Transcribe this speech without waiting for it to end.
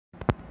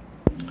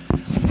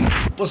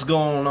What's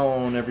going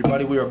on,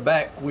 everybody? We are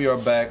back. For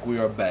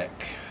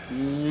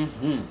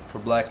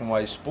Black and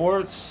White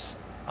Sports.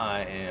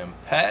 I am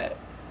Pat.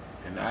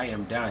 And I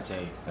am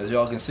Dante. As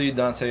y'all can see,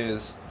 Dante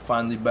is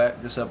finally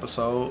back this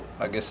episode.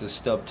 I guess his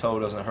stub toe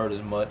doesn't hurt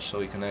as much, so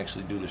he can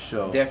actually do the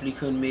show. Definitely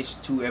couldn't miss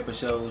 2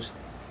 episodes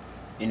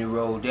in a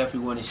row.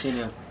 Definitely want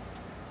to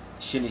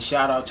send a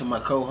shout out to my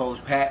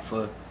co-host Pat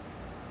for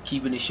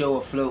keeping the show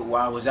afloat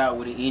while I was out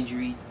with an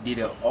injury. Did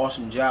an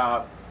awesome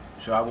job.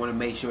 So I want to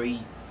make sure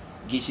he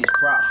gets his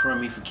props from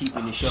me for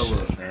keeping the show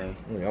up, man.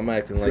 I'm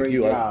acting like Great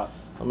you. job.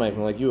 I'm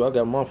acting like you. I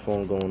got my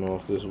phone going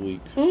off this week.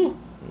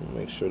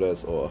 Make sure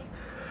that's off.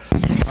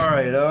 All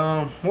right.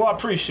 Well, I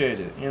appreciate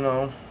it. You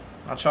know,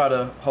 I try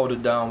to hold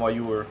it down while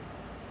you were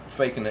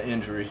faking the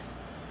injury.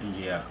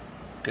 Yeah.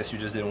 Guess you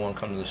just didn't want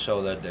to come to the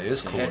show that day.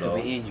 It's cool Heck though.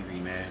 of an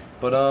injury, man.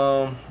 But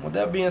with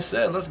that being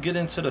said, let's get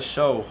into the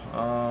show.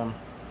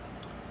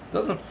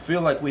 Doesn't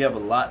feel like we have a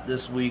lot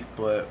this week,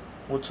 but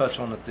we'll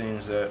touch on the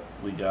things that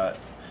we got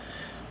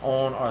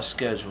on our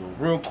schedule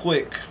real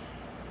quick.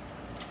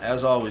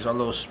 As always, our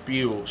little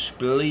spiel,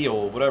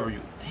 whatever you.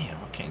 Damn,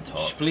 I can't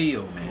talk.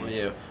 Spiel, man.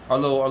 Yeah, our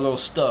little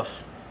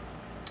stuff.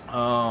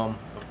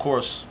 Of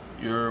course,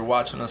 you're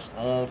watching us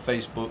on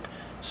Facebook,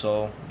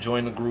 so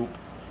join the group,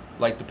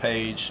 like the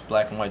page,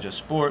 Black and White Just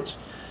Sports.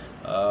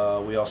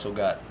 We also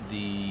got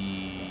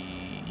the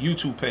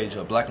YouTube page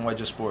of Black and White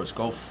Just Sports.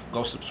 Go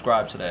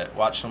subscribe to that.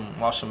 Watch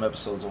some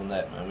episodes on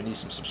that, man. We need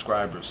some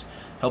subscribers.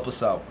 Help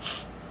us out.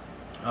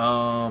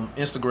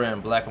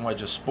 Instagram, Black and White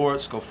Just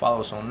Sports. Go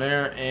follow us on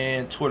there,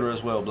 and Twitter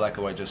as well, Black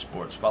and White Just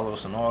Sports. Follow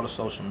us on all the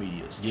social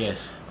medias.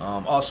 Yes.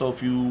 Also,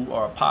 if you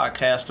are a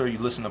podcaster, you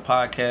listen to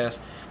podcasts,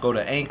 go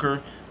to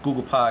Anchor,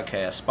 Google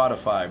Podcasts,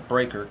 Spotify,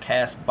 Breaker,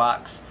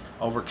 Castbox,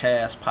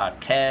 Overcast,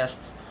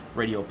 Podcasts,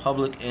 Radio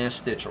Public, and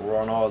Stitcher. We're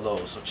on all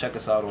those, so check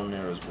us out on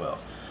there as well.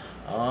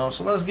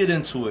 So let's get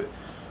into it.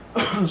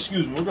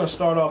 Excuse me. We're going to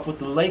start off with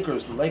the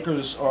Lakers. The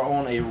Lakers are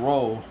on a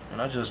roll,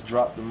 and I just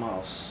dropped the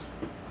mouse.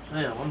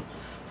 Damn, I'm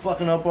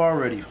fucking up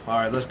already. All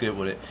right, let's get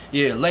with it.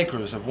 Yeah,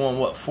 Lakers have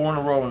won, 4 in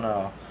a row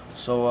now.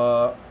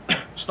 So,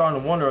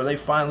 starting to wonder, are they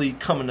finally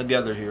coming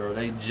together here? Are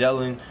they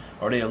gelling?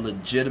 Are they a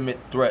legitimate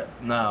threat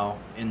now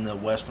in the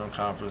Western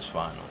Conference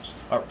Finals?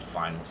 Or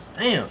Finals.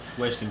 Damn.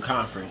 Western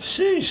Conference.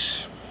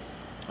 Sheesh.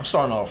 I'm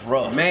starting off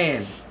rough.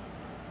 Man,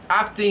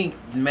 I think,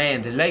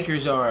 the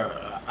Lakers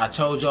are, I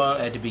told y'all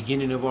at the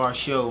beginning of our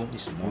show,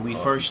 when we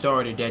first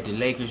started, that the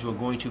Lakers were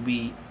going to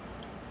be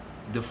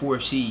the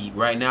 4th seed.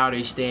 Right now,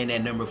 they stand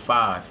at number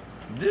 5.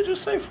 Did you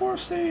say 4th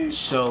seed?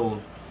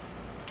 So,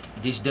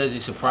 this doesn't I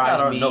got surprise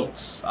our me.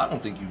 notes. I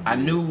don't think you did. I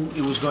knew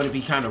it was going to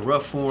be kind of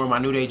rough for them. I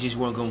knew they just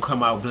weren't going to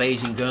come out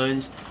blazing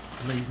guns.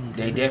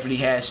 They definitely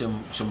had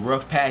some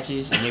rough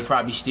patches, and they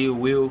probably still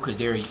will because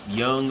they're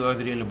young,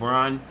 other than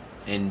LeBron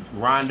and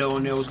Rondo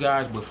and those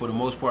guys. But for the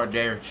most part,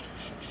 their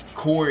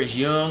core is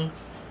young.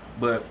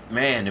 But,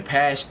 man, the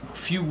past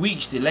few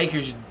weeks, the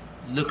Lakers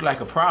look like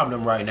a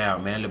problem right now,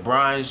 man.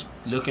 LeBron's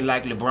looking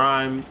like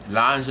LeBron.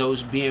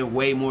 Lonzo's being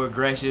way more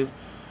aggressive.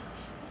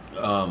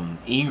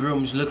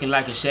 Ingram's looking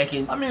like a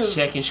second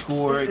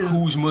scorer.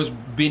 Kuzma's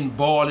been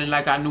balling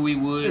like I knew he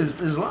would.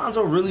 Is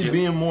Lonzo really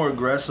being more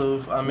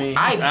aggressive? I mean,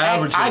 he's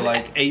averaging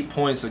like 8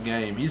 points a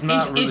game. He's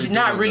not really. It's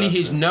not really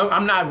his number.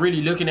 I'm not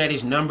really looking at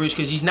his numbers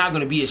because he's not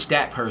going to be a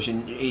stat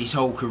person his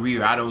whole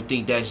career. I don't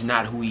think that's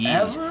not who he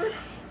is.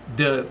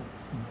 Ever?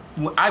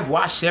 I've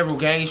watched several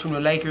games from the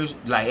Lakers.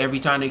 Like every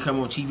time they come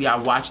on TV, I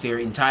watch their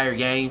entire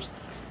games.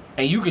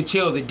 And you can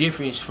tell the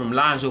difference from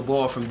Lonzo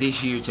Ball from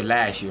this year to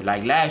last year.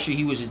 Like last year,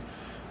 he was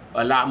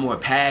a lot more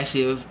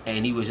passive,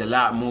 and he was a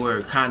lot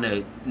more kind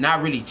of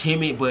not really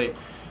timid, but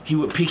he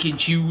would pick and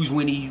choose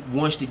when he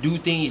wants to do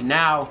things.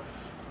 Now,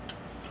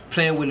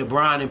 playing with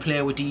LeBron and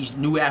playing with these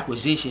new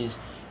acquisitions,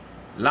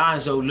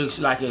 Lonzo looks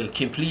like a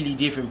completely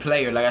different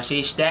player. Like I said,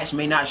 his stats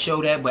may not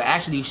show that, but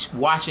actually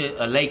watching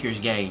a Lakers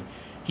game,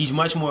 he's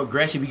much more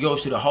aggressive. He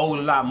goes to the hole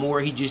a lot more.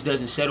 He just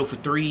doesn't settle for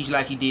threes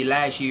like he did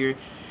last year.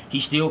 He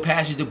still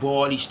passes the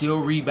ball. He still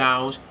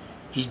rebounds.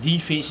 His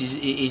defense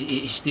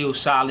is still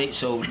solid.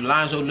 So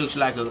Lonzo looks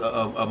like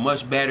a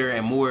much better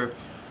and more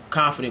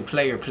confident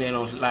player playing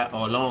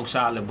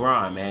alongside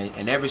LeBron, man.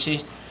 And ever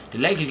since the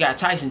Lakers got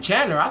Tyson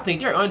Chandler, I think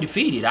they're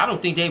undefeated. I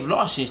don't think they've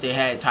lost since they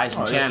had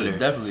Tyson Chandler. Yes, they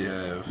definitely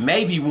have.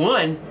 Maybe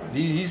one.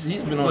 He's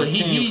been on the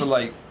team for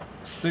like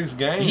 6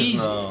 games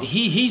now.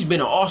 He's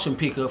been an awesome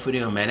pickup for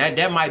them, man.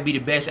 That might be the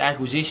best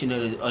acquisition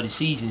of the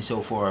season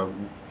so far.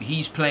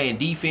 He's playing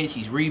defense.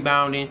 He's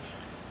rebounding.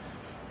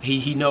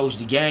 He knows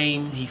the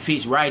game. He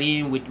fits right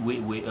in with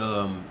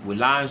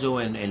Lonzo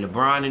and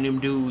LeBron and them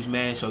dudes,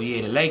 man. So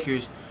yeah, the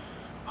Lakers.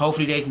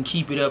 Hopefully they can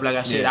keep it up. Like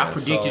I said, I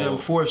predicted them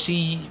 4th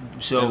seed.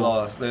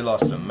 So they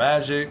lost to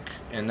Magic,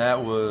 and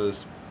that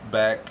was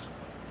back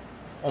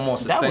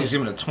almost at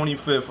Thanksgiving, the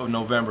 25th of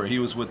November. He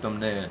was with them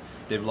then.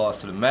 They've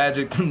lost to the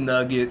Magic, the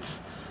Nuggets.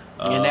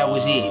 And that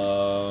was it.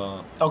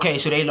 Okay,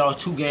 so they lost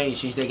 2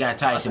 games since they got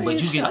Tyson.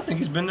 I think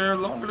he's been there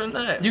longer than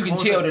that. You can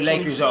tell the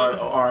Lakers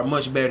are a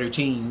much better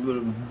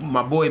team.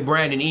 My boy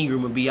Brandon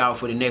Ingram will be out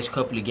for the next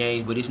couple of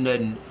games, but it's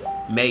nothing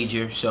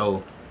major.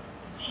 So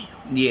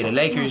Yeah, the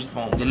Lakers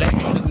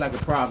look like a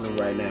problem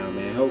right now,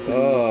 man. Hopefully.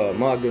 Oh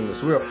my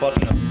goodness, we're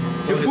fucking up.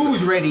 The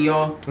food's ready,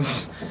 y'all.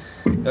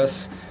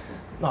 Just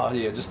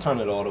turn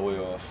it all the way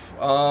off.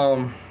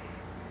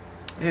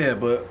 Yeah,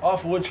 but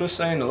off of what you're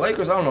saying, the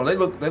Lakers, I don't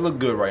know, they look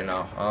good right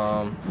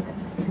now.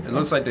 It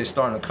looks like they're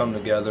starting to come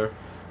together.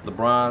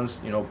 LeBron's,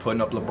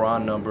 putting up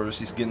LeBron numbers.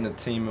 He's getting the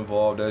team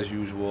involved as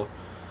usual.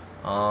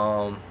 But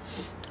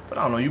I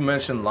don't know, you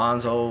mentioned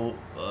Lonzo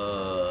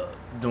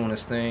doing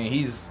his thing.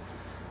 He's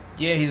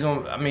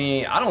going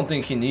to, I don't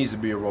think he needs to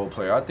be a role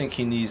player. I think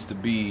he needs to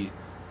be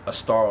a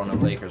star on the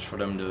Lakers for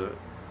them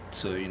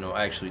to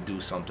actually do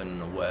something in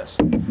the West.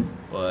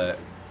 But,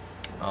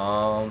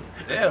 4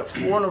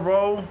 in a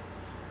row.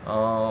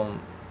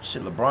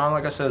 LeBron,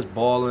 like I said, is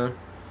balling.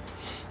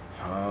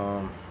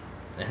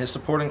 And his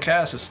supporting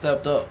cast has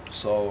stepped up.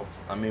 So,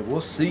 we'll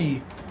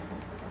see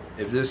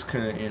if this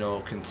can,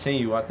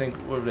 continue. I think,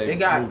 moved to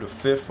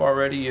 5th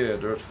already? Yeah,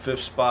 they're at the 5th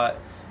spot.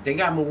 They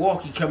got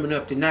Milwaukee coming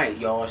up tonight,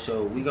 y'all.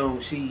 So, we going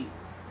to see.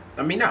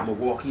 Not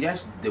Milwaukee.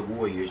 That's the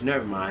Warriors.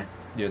 Never mind.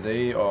 Yeah,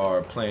 they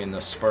are playing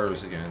the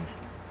Spurs again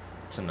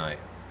tonight.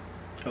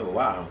 Oh,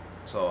 wow.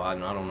 So, I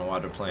don't know why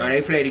they're playing.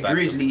 They play the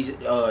Grizzlies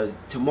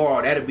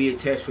tomorrow. That'll be a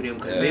test for them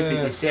because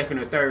Memphis is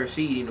 2nd or 3rd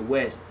seed in the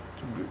West.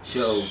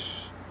 So,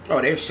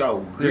 they're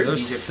so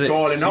Grizzlies are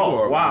falling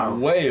off. Wow,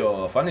 way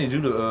off. I need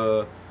you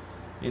to,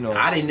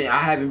 I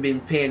haven't been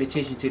paying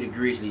attention to the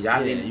Grizzlies.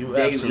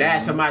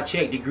 Last time I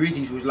checked, the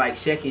Grizzlies was like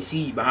 2nd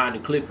seed behind the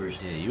Clippers.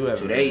 Yeah, you have.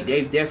 So they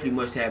definitely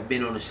must have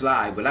been on the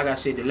slide. But like I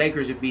said, the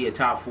Lakers would be a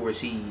top 4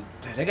 seed.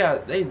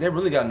 They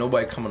really got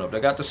nobody coming up.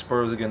 They got the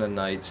Spurs again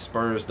tonight.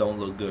 Spurs don't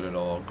look good at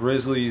all.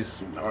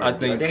 Grizzlies, I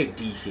think they're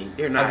decent.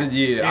 They're not.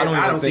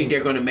 I don't think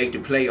they're going to make the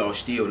playoffs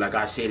still. Like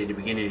I said at the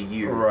beginning of the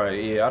year.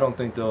 Right. Yeah. I don't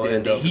think they'll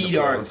end up. The Heat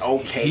are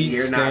okay. Heat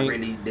they're not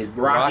really. The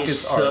Rockets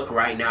suck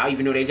right now,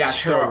 even though they got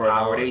star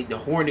power. The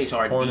Hornets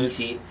are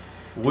decent.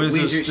 The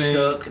Wizards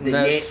suck. The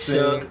Nets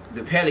suck.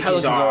 The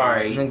Pelicans are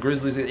alright. And then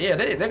Grizzlies. Yeah.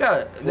 They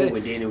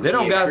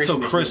don't got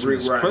till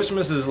Christmas.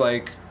 Christmas is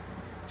like.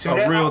 So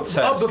a real test.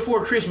 Up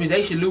before Christmas,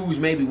 they should lose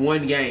maybe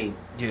 1 game.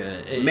 Yeah,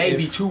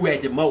 maybe 2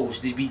 at the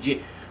most. They'd be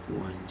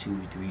 1,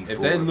 2, 3,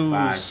 4,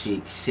 5,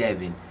 6,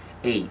 7,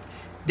 8.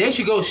 They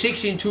should go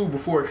 6-2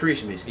 before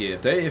Christmas. Yeah,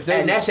 if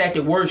they and that's at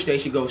the worst. They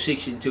should go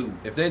 6-2.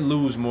 If they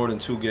lose more than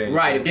 2 games,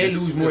 right? If they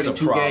lose more than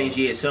 2 games,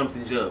 yeah,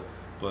 something's up.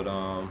 But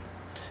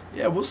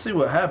yeah, we'll see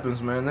what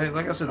happens, man.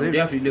 Like I said, I'm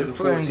definitely looking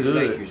forward to the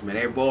Lakers, man.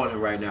 They're balling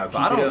right now. But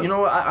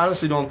I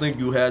honestly don't think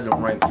you had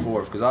them ranked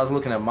 4th because I was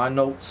looking at my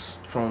notes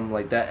from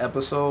like that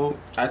episode.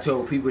 I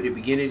told people at the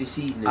beginning of the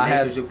season the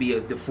Lakers would be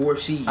the 4th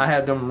seed. I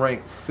had them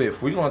ranked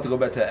 5th. We're gonna have to go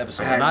back to that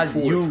episode.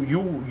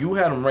 You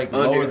had them ranked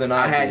lower than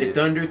I did. I had the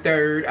Thunder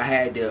 3rd. I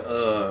had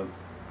the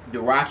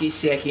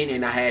Rockets 2nd,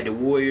 and I had the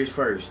Warriors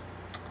 1st.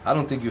 I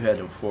don't think you had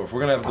them 4th. We're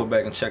gonna have to go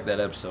back and check that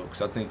episode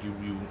because I think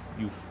you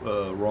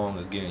wrong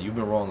again. You've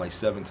been wrong like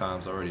 7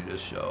 times already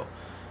this show.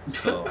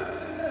 So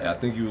yeah, I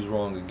think you was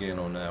wrong again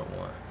on that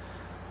one.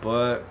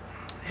 But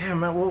yeah,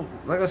 man. Well,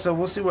 like I said,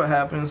 we'll see what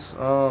happens.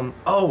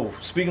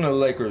 Speaking of the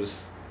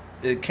Lakers,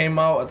 it came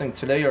out I think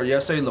today or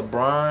yesterday.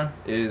 LeBron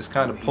is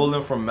kind of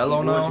pulling from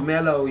Melo now. He wants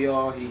Melo,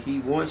 y'all. He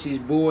wants his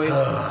boy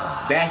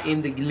back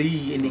in the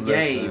league in the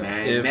game,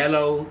 man.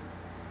 Melo.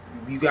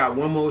 You got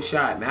 1 more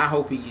shot, man. I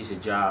hope he gets a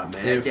job,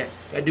 man.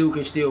 That dude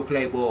can still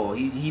play ball.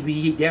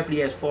 He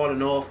definitely has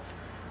fallen off,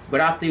 but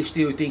I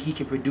still think he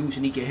can produce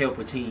and he can help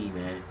a team,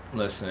 man.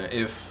 Listen,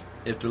 if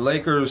the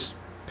Lakers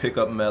pick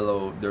up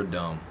Melo, they're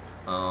dumb.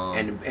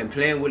 And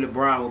playing with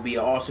LeBron will be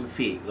an awesome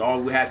fit. All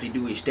we have to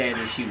do is stand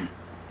and shoot.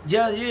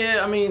 Yeah.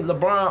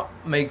 LeBron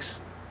makes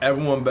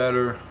everyone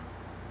better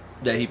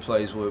that he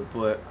plays with,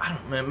 but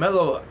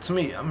Melo, to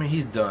me,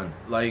 he's done.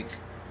 Like.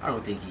 I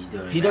don't think he's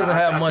done. He doesn't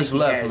have much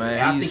left, man.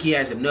 I think he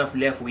has enough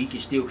left where he can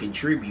still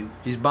contribute.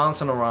 He's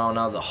bouncing around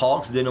now. The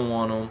Hawks didn't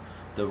want him.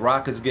 The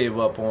Rockets gave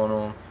up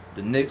on him.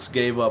 The Knicks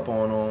gave up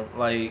on him.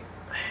 Like,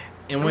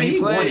 and when he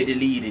played, wanted to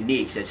lead the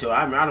Knicks, so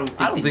I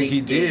don't think he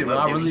did.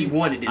 He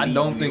wanted to. I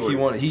don't think he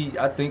wanted.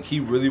 I think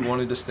he really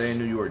wanted to stay in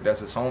New York.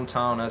 That's his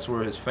hometown. That's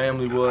where his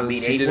family was.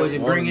 They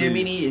wasn't bringing him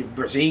any.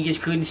 Porzingis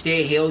couldn't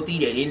stay healthy.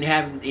 They didn't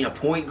have a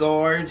point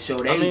guard, so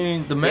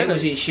they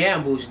was in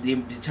shambles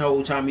the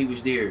whole time he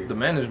was there. The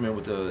management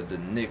with the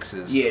Knicks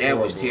is that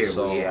was terrible.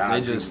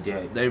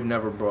 So they've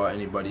never brought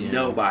anybody in.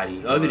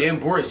 Nobody other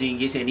than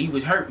Porzingis, and he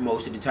was hurt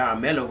most of the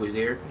time. Melo was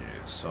there.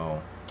 Yeah,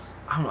 so.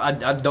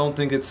 I don't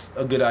think it's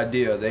a good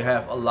idea. They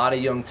have a lot of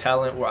young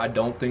talent where I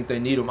don't think they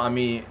need them.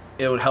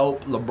 It would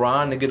help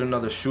LeBron to get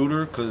another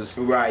shooter because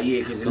the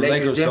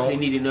Lakers definitely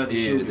need another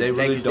shooter. They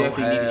really don't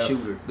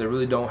have. They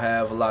really don't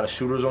have a lot of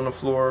shooters on the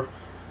floor.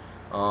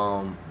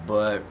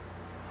 But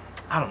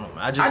I don't know.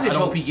 I just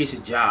hope he gets a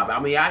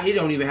job. He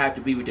don't even have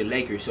to be with the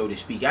Lakers, so to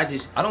speak. I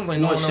don't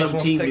think want some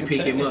team to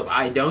pick him up.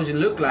 It doesn't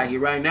look like it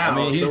right now.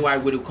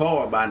 Somebody would have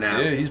called by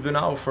now. Yeah, he's been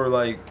out for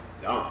like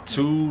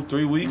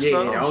 2-3 weeks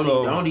now. The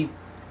only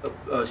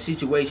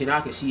situation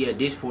I can see at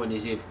this point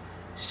is if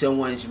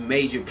someone's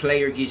major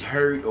player gets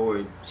hurt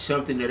or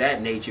something of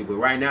that nature. But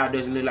right now, it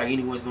doesn't look like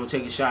anyone's going to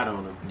take a shot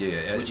on him.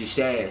 Yeah. Which is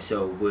sad.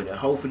 So, but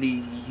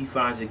hopefully he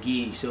finds a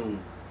gig soon.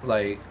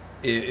 Like,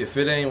 if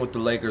it ain't with the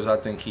Lakers, I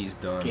think he's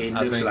done. It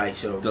I looks think like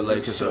so. The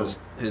Lakers are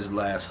his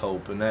last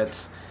hope, and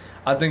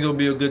I think it'll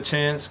be a good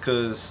chance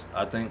because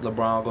I think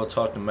LeBron will go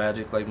talk to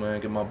Magic, like,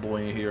 man, get my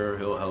boy in here,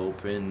 he'll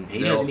help. And he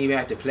doesn't even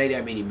have to play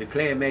that many.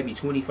 Playing maybe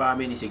 25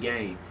 minutes a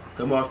game.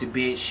 Come off the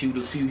bench, shoot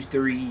a few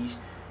threes,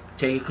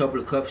 take a couple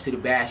of cups to the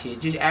basket.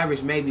 Just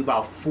average maybe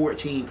about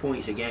 14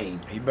 points a game.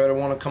 He better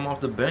want to come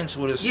off the bench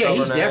with his stubborn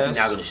he's definitely ass.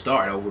 Not going to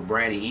start over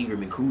Brandon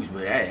Ingram and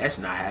Kuzma. That's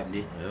not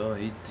happening.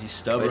 Yeah, he's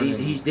stubborn. But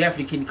he's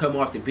definitely can come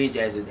off the bench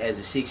as a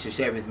 6th or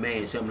 7th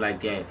man, something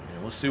like that.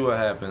 Yeah, we'll see what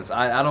happens.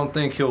 I don't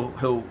think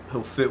he'll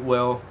fit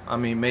well. I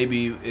mean,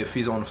 maybe if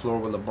he's on the floor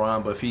with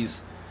LeBron, but if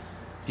he's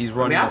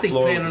running I the think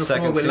floor playing with on the the floor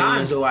second with team.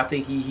 Lonzo, I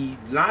think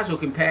Lonzo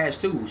can pass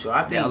too. So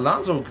I think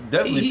Lonzo can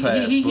definitely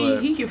pass.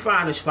 But he can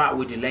find a spot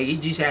with the leg. He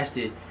just has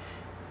to.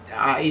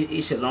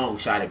 It's a long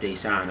shot if they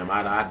sign him.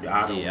 I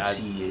don't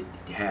see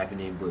it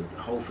happening, but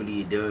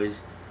hopefully it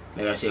does.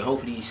 Like I said,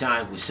 hopefully he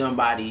signs with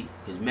somebody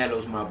because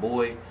Melo's my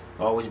boy.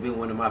 Always been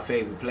one of my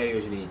favorite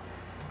players, and it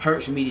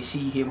hurts me to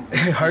see him.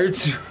 It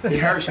hurts you. It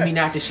hurts me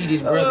not to see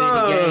this brother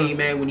in the game,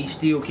 man, when he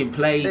still can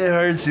play. It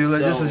hurts you.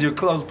 Like, this is your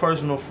close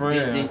personal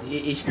friend.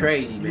 It's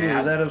crazy, man. You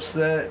were that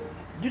upset.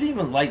 You didn't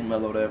even like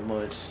Melo that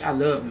much. I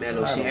love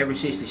Melo ever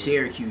since the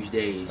Syracuse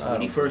days.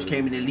 When he first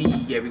came in the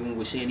league, everyone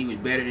was saying he was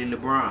better than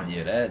LeBron.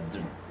 Yeah, that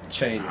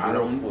changed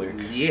real quick.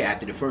 Yeah,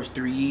 after the first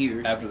 3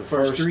 years. After the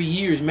first 3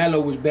 years,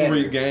 Melo was better.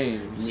 3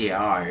 games. Yeah,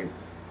 all right.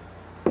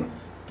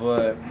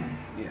 But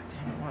yeah,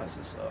 damn, why is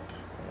this up?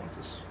 I want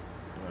this.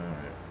 All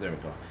right, there we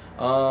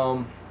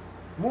go.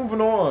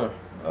 Moving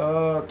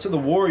on to the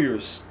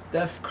Warriors.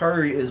 Steph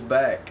Curry is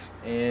back,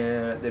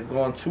 and they've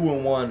gone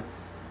 2-1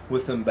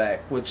 with him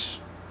back, which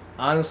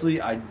honestly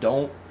I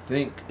don't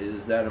think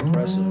is that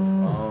impressive.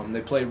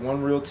 They played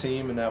one real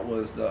team, and that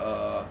was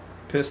the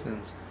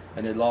Pistons,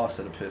 and they lost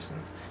to the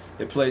Pistons.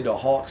 They played the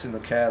Hawks and the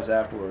Cavs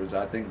afterwards.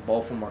 I think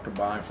both of them are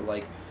combined for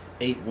like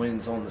 8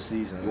 wins on the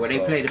season. Well, they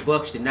play the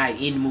Bucks tonight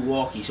in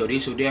Milwaukee, so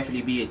this will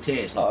definitely be a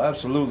test. Oh,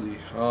 absolutely.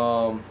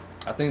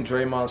 I think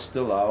Draymond's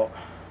still out.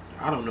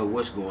 I don't know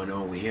what's going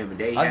on with him.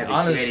 They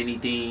haven't said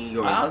anything.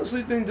 Or I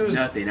honestly think there's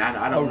nothing.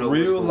 I don't know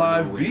real what's going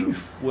live on with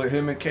beef with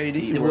him and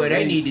KD. Well,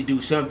 they need to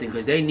do something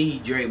because they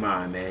need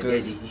Draymond,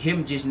 man.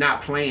 Him just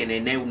not playing,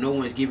 and no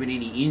one's giving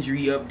any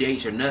injury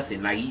updates or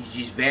nothing. Like, he's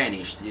just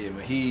vanished. Yeah,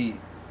 but he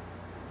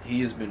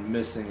has been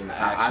missing in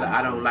action.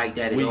 I don't like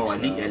that at all.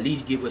 At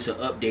least give us an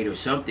update or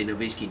something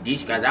of his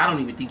condition, guys. I don't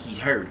even think he's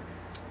hurt.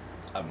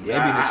 Maybe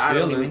I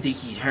don't even think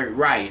he's hurt,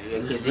 right?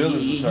 Because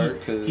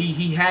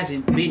he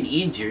hasn't been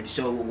injured,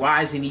 so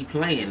why isn't he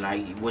playing?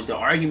 Like, was the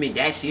argument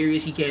that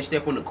serious he can't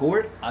step on the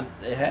court?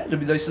 It had to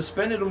be. They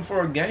suspended him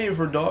for a game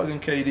for dogging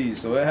KD,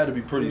 so it had to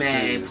be pretty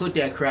serious. Man, put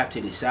that crap to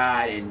the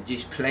side and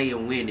just play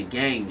and win the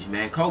games,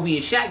 man. Kobe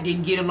and Shaq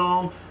didn't get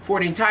along for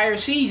the entire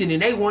season,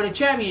 and they won a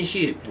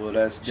championship. Well,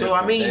 that's different. So,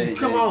 I mean,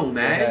 come on,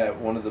 man. They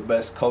had one of the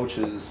best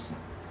coaches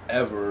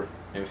ever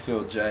in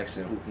Phil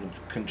Jackson, who can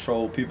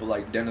control people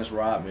like Dennis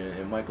Rodman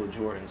and Michael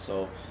Jordan.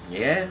 So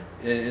yeah,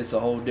 it's a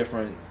whole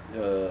different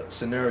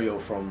scenario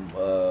from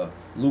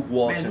Luke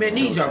Walton. Man,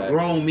 these are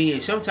grown men.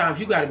 Sometimes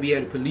you got to be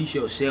able to police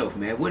yourself,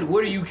 man.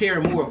 What do you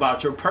care more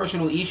about, your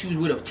personal issues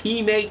with a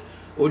teammate,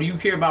 or do you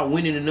care about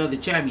winning another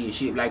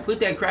championship? Like, put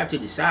that crap to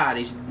the side.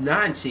 It's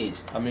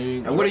nonsense. I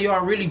mean, and what are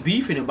y'all really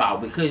beefing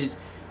about? Because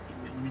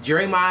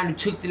Draymond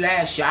took the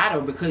last shot,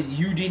 or because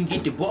you didn't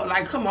get the ball?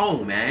 Like, come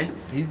on, man.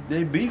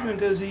 They beefing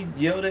because he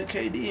yelled at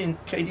KD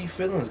and KD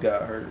feelings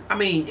got hurt. I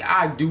mean,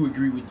 I do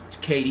agree with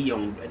KD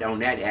on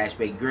that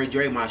aspect.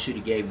 Draymond should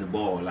have gave him the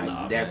ball.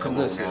 Like, come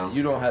on now.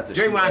 You don't have to.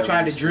 Draymond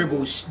tried to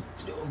dribble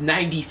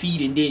 90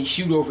 feet and then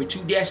shoot over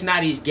 2. That's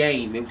not his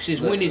game. And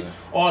since when is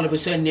all of a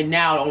sudden and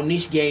now on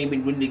this game,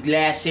 and when the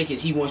last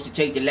seconds he wants to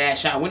take the last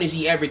shot? When is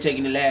he ever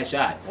taking the last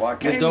shot? Why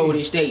can't with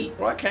Golden State?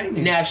 Why can't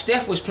he? Now, if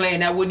Steph was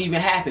playing, that wouldn't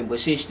even happen. But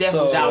since Steph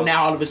was out,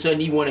 now all of a sudden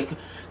he wanted.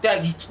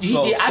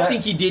 I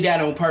think he did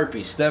that on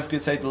purpose. Steph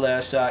could take the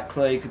last shot.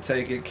 Clay could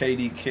take it.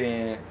 KD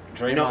can't.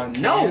 Draymond can't.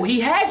 No,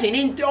 he hasn't.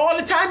 In all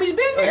the time he's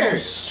been there.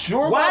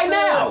 Sure. Why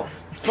now?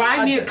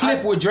 Find me a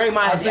clip where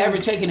Draymond has ever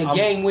taken a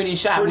game-winning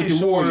shot with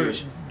the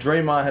Warriors.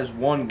 Draymond has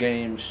won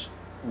games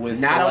with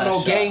not on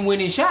no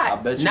game-winning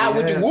shot. Not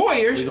with the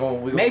Warriors.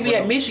 Maybe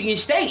at Michigan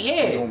State,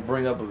 yeah. We're going to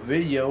bring up a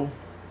video.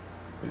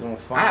 We're gonna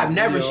find I have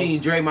never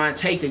seen Draymond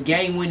take a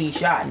game-winning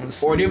shot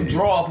or them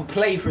draw up a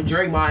play for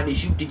Draymond to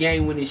shoot the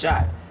game-winning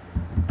shot.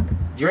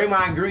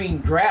 Draymond Green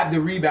grabbed the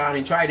rebound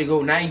and tried to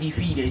go 90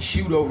 feet and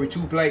shoot over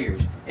 2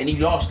 players, and he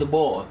lost the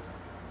ball.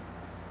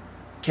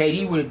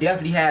 KD would have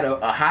definitely had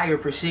a higher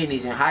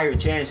percentage and higher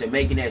chance of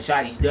making that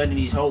shot he's done in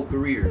his whole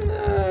career.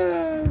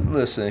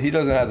 Listen, he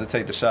doesn't have to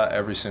take the shot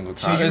every single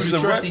time. So you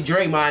would have trusted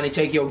Draymond to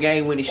take your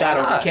game-winning shot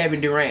over Kevin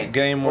Durant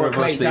game or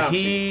Klay Thompson?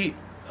 Heat,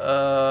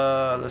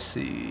 let's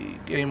see,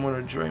 game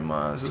winner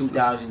Draymond.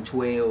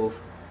 2012.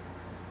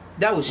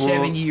 That was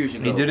 7 years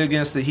ago. He did it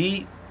against the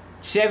Heat.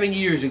 7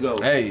 years ago.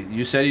 Hey,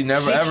 you said he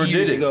never 6 ever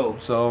years did it. ago.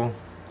 So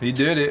he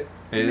did it.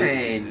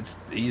 Man.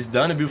 He's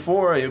done it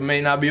before. It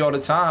may not be all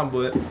the time,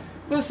 but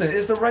listen,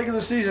 it's the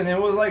regular season. It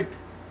was like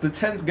the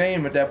 10th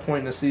game at that point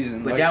in the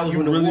season. But like, that was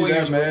when really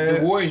the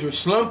Warriors were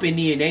slumping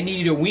in. They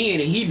needed a win,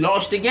 and he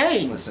lost the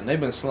game. Listen, they've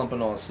been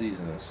slumping all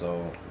season,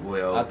 so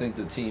Well, I think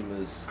the team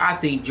is. I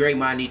think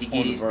Draymond need to get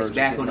on the his verge of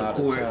back on getting the out of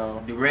court.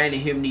 town. Durant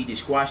and him need to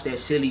squash that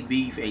silly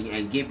beef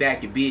and get back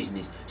to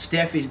business.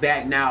 Steph is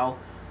back now,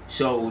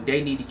 so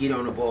they need to get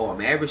on the ball,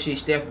 man. Ever since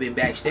Steph been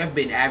back, Steph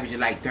been averaging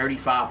like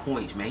 35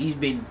 points, man. He's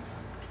been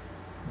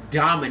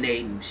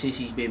dominating since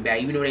he's been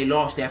back. Even though they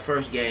lost that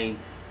first game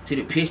to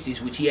the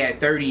Pistons, which he had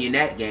 30 in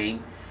that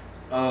game.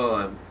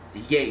 He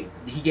gave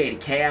the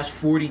Cavs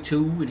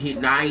 42 and hit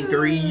 9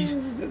 threes.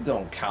 It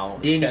don't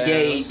count. Then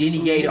he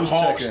gave the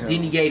Hawks.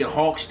 Then he gave the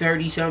Hawks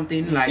 30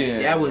 something. Like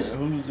that was.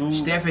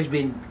 Steph has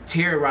been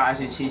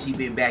terrorizing since he's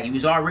been back. He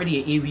was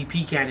already an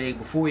MVP candidate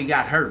before he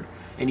got hurt,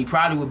 and he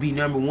probably would be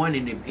number one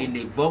in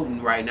the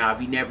voting right now if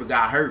he never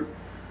got hurt.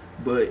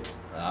 But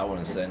I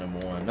wouldn't say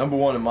number one. Number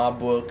one in my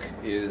book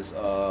is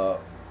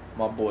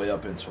my boy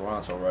up in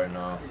Toronto right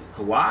now.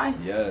 Kawhi?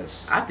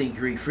 Yes. I think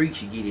Greek Freak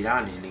should get it,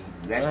 honestly.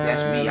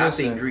 That's me. Listen, I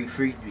think Greek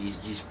Freak is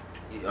just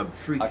a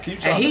freak.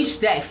 keep And he's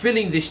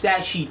filling the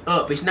stat sheet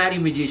up. It's not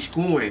even just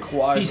scoring.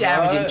 Kawhi's He's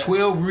averaging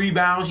 12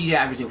 rebounds. He's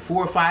averaging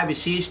 4 or 5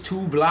 assists,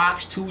 2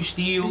 blocks, 2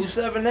 steals. He's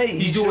 7'8".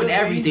 He's doing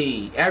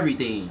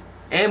everything.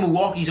 And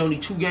Milwaukee's only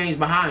 2 games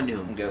behind him.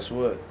 And guess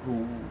what?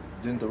 Who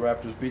didn't the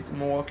Raptors beat the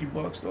Milwaukee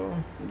Bucks though?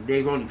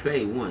 They've only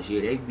played once.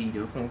 Yeah, they beat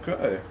them.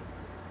 Okay.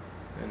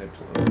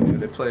 And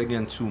they play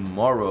again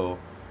tomorrow.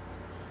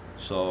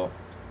 So,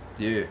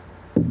 yeah.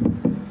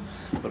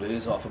 But it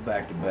is off a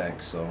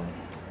back-to-back, so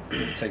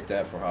take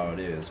that for how it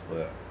is.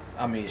 But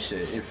I mean,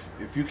 shit.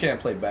 If you can't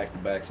play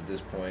back-to-backs at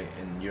this point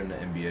and you're in the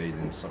NBA,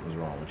 then something's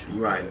wrong with you.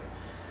 Right.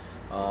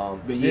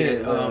 But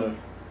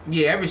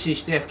yeah. Ever since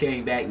Steph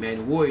came back, man,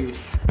 the Warriors,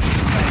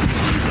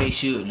 they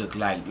should look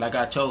like. Like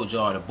I told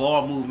y'all, the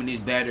ball movement is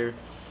better.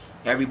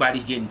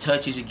 Everybody's getting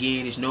touches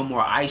again. It's no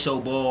more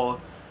ISO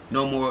ball.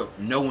 No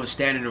one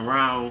standing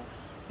around.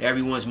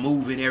 Everyone's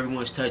moving.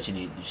 Everyone's touching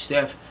it.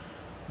 Steph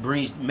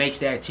makes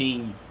that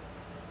team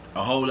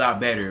a whole lot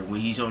better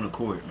when he's on the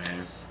court,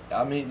 man.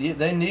 I mean,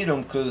 they need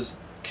him because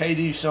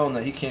KD's shown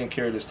that he can't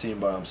carry this team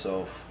by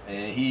himself.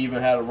 And he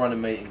even had a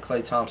running mate in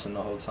Klay Thompson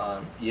the whole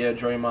time. Yeah,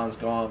 Draymond's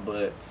gone,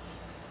 but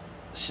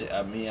shit,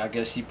 I mean, I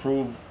guess he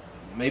proved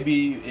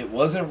maybe it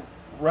wasn't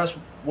Russ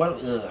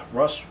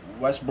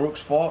Westbrook's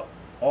fault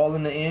all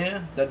in the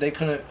end that they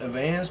couldn't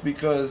advance,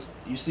 because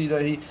you see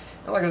that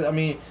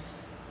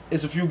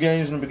it's a few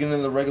games in the beginning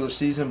of the regular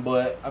season,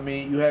 but I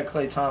mean, you had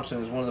Klay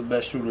Thompson as one of the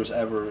best shooters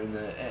ever in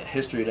the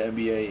history of the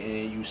NBA,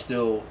 and you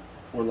still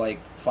were like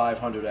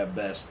 500 at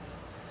best.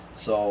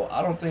 So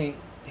I don't think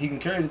he can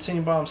carry the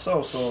team by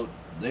himself. So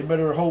they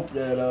better hope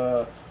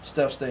that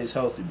Steph stays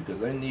healthy, because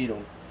they need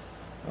him.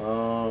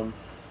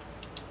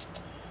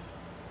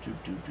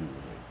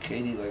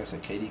 KD, like I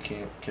said, KD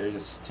can't carry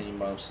this team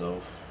by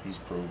himself. He's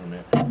proven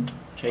it.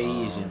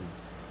 KD isn't.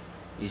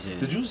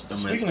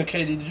 Speaking of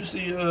KD, did you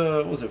see?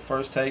 Was it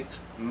First Takes?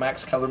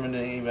 Max Kellerman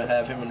didn't even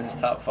have him in his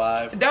top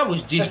 5. That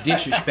was just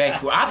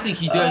disrespectful. I think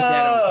he does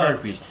that on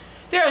purpose.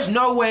 There's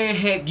no way in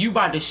heck you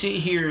about to sit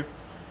here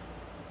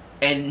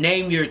and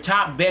name your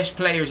top best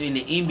players in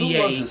the NBA.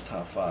 Who was his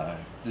top 5?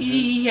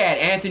 He had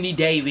Anthony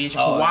Davis,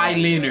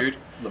 Kawhi Leonard,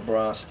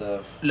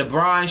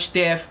 LeBron,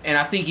 Steph, and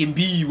I think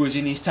Embiid was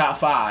in his top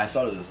 5. I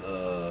thought it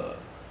was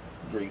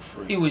Greek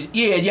Freak. It was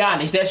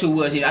Giannis. That's who it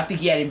was. I think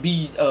he had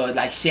Embiid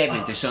like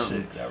 7th or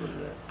something. Shit, got rid of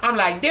that. I'm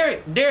like,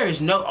 there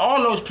is no.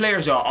 All those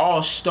players are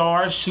all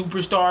stars,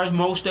 superstars,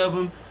 most of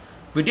them.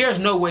 But there's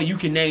no way you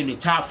can name the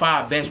top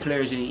 5 best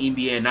players in the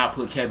NBA and not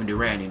put Kevin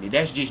Durant in it.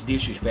 That's just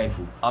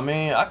disrespectful. I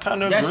mean, I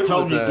kind of agree with that. That's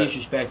totally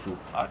disrespectful.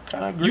 I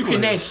kind of agree. You can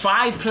name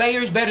 5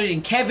 players better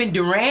than Kevin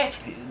Durant?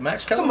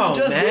 Max Kellerman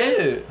just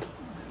did.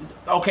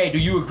 Okay, do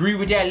you agree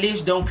with that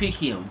list? Don't pick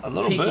him. A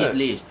little pick bit. His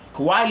list.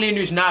 Kawhi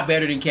Leonard's not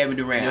better than Kevin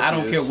Durant. Yes, I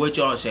don't care what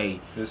y'all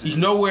say. He's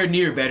nowhere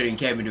near better than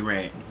Kevin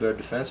Durant. He's better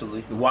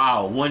defensively.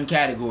 Wow, one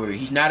category.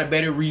 He's not a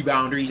better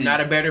rebounder. He's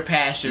not a better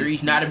passer.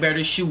 He's not a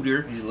better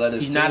shooter.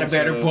 He's not a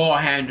better ball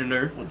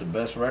handler. With the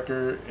best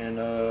record in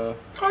Oh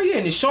yeah,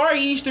 in the sorry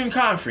Eastern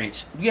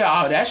Conference.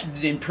 Yeah, that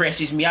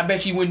impresses me. I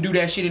bet you wouldn't do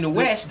that shit in the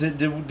West.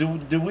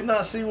 Did we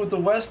not see what the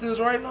West is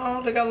right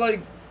now? They got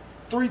like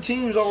 3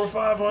 teams over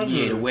 500.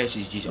 Yeah, the West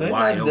is just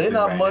wide open. They're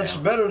not right much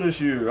now. better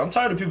this year. I'm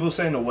tired of people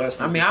saying the West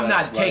is I mean, the I'm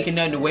best. not taking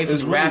nothing away from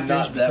the really Raptors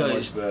not that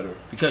much better.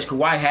 because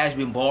Kawhi has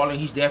been balling.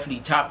 He's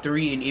definitely top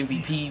 3 in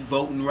MVP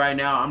voting right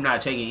now. I'm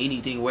not taking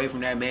anything away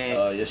from that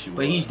man. Yes, you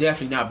But he's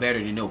definitely not better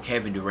than no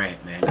Kevin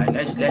Durant, man.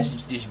 Like, let's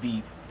just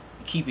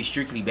keep it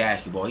strictly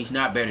basketball. He's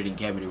not better than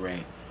Kevin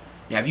Durant.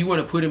 Now, if you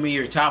want to put him in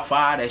your top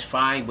 5, that's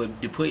fine.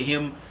 But to put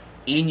him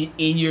in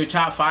your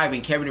top 5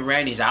 and Kevin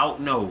Durant is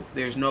out, no,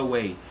 there's no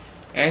way.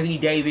 Anthony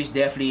Davis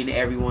definitely in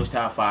everyone's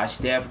top 5.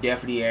 Steph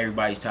definitely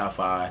everybody's top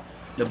 5.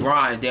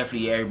 LeBron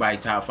definitely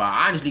everybody's top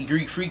 5. Honestly,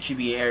 Greek Freak should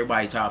be in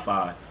everybody's top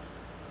 5.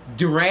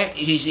 Durant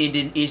is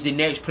the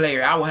next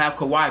player. I will have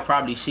Kawhi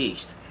probably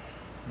 6th.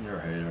 You're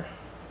a hater.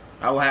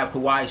 I will have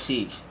Kawhi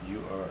 6th.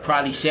 You are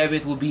Probably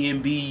 7th will be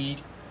Embiid.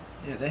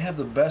 Yeah, they have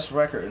the best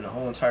record in the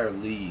whole entire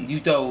league. You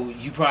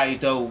probably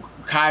throw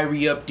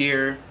Kyrie up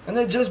there. And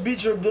they just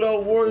beat your good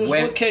old Warriors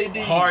with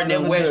KD. Harden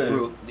and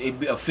Westbrook. They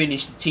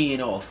finished the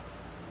 10 off.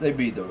 They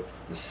beat the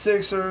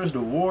Sixers, the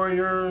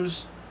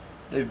Warriors.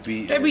 They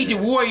beat the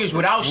Warriors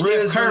without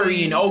Steph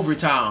Curry in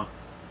overtime.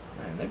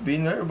 Man, they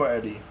beating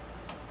everybody.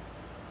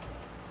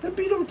 They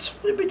beat them.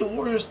 They beat the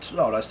Warriors.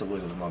 Oh, that's the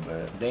Wizards. My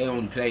bad. They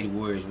only played the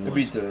Warriors once. They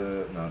beat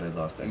the. No, they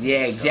lost that.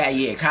 Yeah,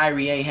 exactly. Yeah,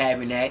 Kyrie ain't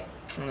having that.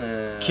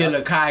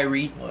 Killer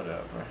Kyrie.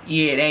 Whatever.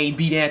 Yeah, they ain't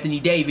beat Anthony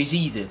Davis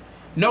either.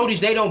 Notice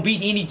they don't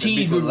beat any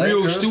teams with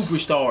real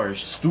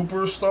superstars.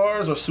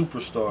 Superstars or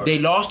superstars? They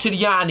lost to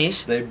the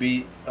Giannis. They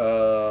beat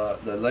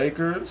the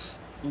Lakers.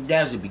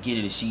 That was the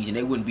beginning of the season.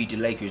 They wouldn't beat the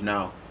Lakers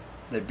now.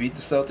 They beat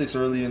the Celtics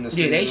early in the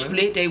season. Yeah, they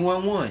split. They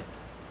won.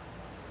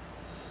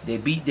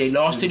 They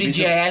lost to the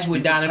Jazz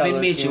with Donovan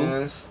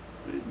Mitchell.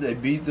 They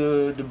beat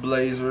the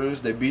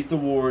Blazers. They beat the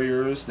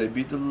Warriors. They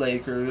beat the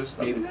Lakers.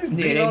 They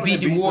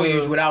beat the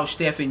Warriors without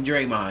Steph and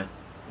Draymond.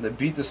 They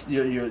beat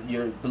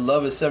your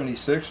beloved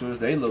 76ers.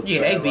 They look bad.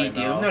 Yeah, they beat right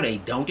them. Now. No, they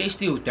don't. They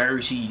still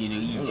 3rd seed in the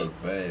East. They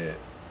look bad.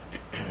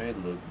 They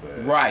look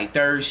bad. Right,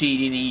 3rd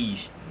seed in the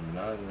East.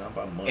 Not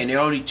by much. And they're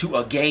only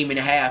a game and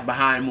a half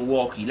behind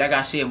Milwaukee. Like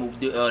I said,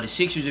 the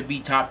Sixers will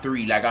be top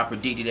 3, like I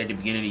predicted at the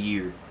beginning of the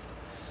year.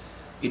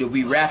 It'll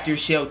be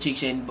Raptors,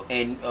 Celtics, and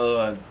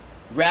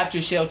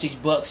Raptors, Celtics,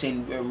 Bucks,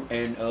 and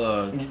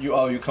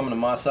you coming to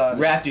my side?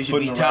 Raptors will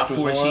be top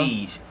 4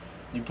 seeds.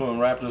 You putting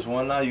Raptors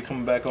 1 now? You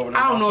coming back over?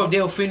 I don't know if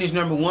they'll finish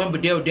number 1,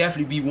 but they'll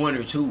definitely be 1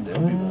 or 2. They'll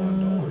be 1.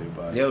 Don't worry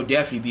about it. They'll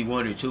definitely be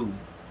 1 or 2.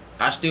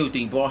 I still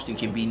think Boston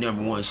can be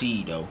number 1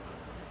 seed though.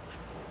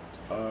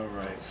 All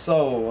right.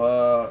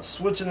 So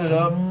switching it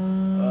up,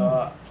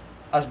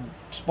 I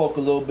spoke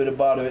a little bit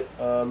about it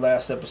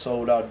last episode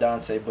without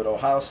Dante, but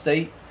Ohio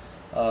State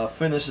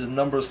finishes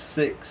number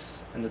 6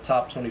 in the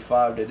top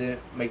 25. They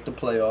didn't make the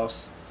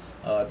playoffs.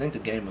 I think the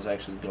game was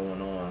actually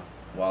going on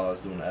while I was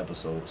doing the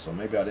episode, so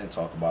maybe I didn't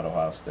talk about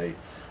Ohio State.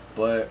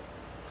 But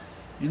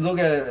you look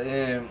at it,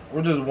 and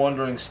we're just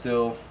wondering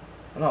still.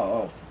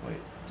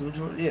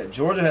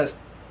 Georgia has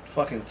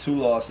fucking 2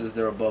 losses.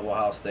 They're above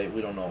Ohio State.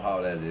 We don't know how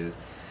that is.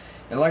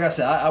 And like I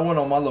said, I went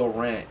on my little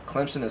rant.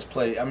 Clemson has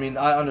played. I mean,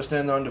 I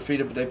understand they're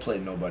undefeated, but they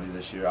played nobody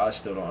this year. I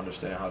still don't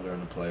understand how they're in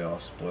the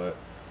playoffs, but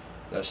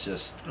that's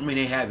just. I mean,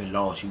 they haven't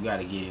lost. You got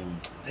to give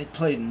them. They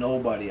played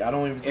nobody. I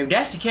don't even. If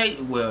that's the case,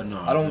 well,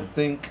 no. I don't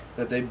think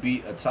that they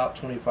beat a top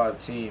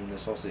 25 team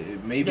this whole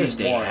season. Maybe yes,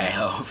 they one.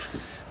 have.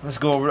 Let's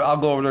go over. I'll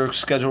go over their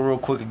schedule real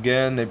quick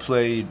again. They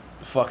played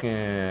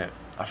fucking.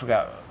 I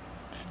forgot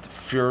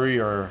Fury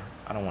or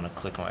I don't want to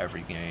click on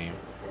every game,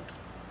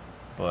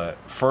 but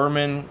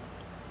Furman.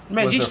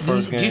 Man, just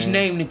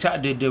name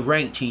the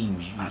ranked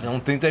teams. I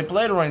don't think they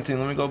played a ranked team.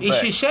 Let me go back. It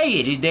should say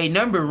it. Is they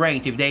number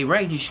ranked? If they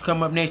ranked, it should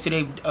come up next to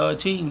their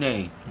team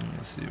name. Let me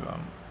see if I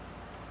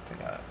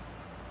think I.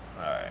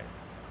 All right.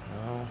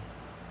 No.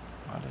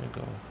 How did it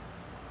go?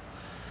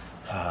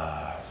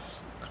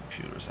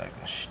 Computer's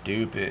acting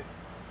stupid.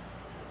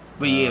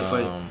 But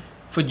yeah,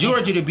 for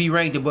Georgia to be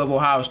ranked above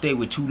Ohio State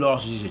with 2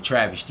 losses is a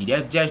travesty.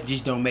 That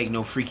just don't make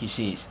no freaking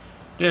sense.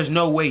 There's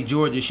no way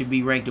Georgia should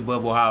be ranked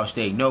above Ohio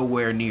State.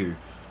 Nowhere near.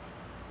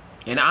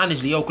 And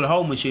honestly,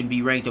 Oklahoma shouldn't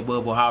be ranked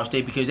above Ohio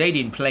State because they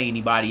didn't play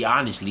anybody,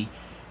 honestly.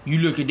 You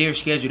look at their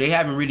schedule, they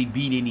haven't really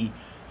beat any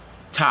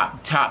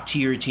top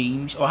tier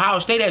teams. Ohio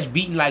State has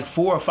beaten like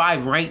 4 or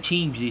 5 ranked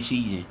teams this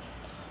season.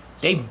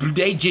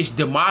 They just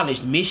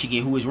demolished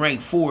Michigan, who was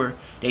ranked 4.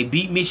 They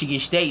beat Michigan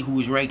State, who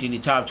was ranked in the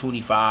top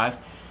 25.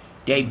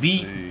 They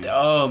beat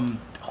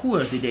who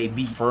else did they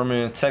beat?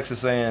 Furman,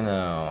 Texas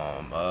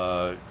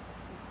A&M,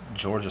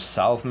 Georgia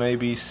South,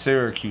 maybe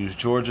Syracuse,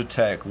 Georgia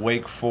Tech,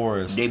 Wake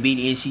Forest. They beat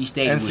NC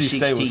State. NC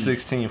State was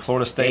 16.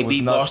 Florida State they was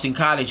beat Boston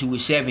College, who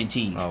was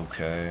 17.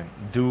 Okay,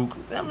 Duke.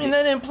 I mean,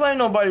 they didn't play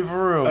nobody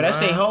for real. Oh, that's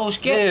their whole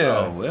schedule.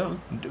 Yeah. Oh, well,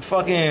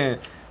 fucking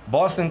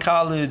Boston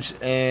College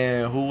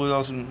and who was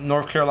else?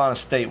 North Carolina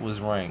State was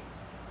ranked.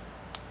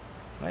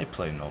 They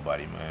played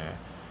nobody, man.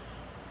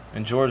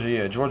 And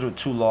Georgia, Georgia with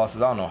 2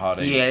 losses. I don't know how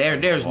they. Yeah,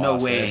 there's no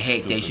way in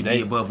heck they should be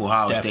above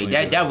Ohio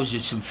State. That was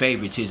just some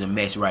favoritism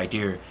mess right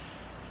there.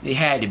 It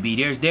had to be.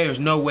 There's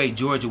no way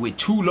Georgia with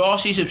 2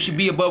 losses should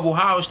be above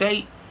Ohio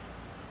State.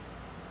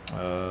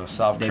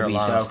 South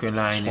Carolina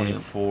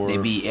 24. They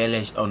beat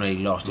LSU. Oh no, they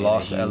lost to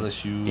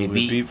LSU. They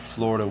beat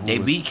Florida. They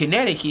beat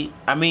Connecticut.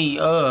 I mean,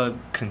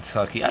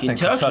 Kentucky. I think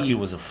Kentucky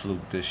was a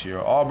fluke this year.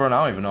 Auburn.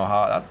 I don't even know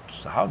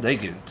how they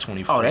get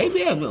 24. Oh,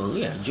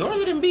 yeah.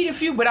 Georgia didn't beat a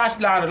few, but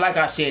like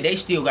I said, they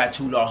still got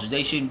 2 losses.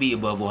 They shouldn't be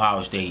above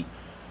Ohio State.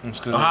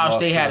 Ohio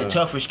State had a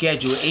tougher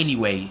schedule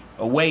anyway,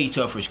 a way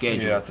tougher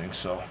schedule. Yeah, I think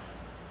so.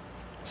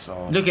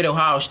 So look at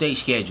Ohio State's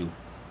schedule.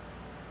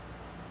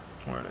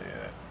 Where are they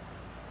at?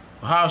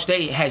 Ohio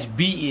State has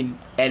beaten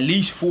at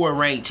least 4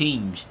 ranked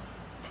teams.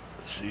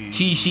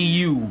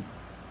 TCU,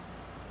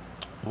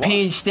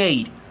 Penn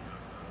State,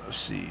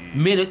 Let's see.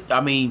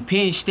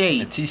 Penn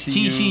State,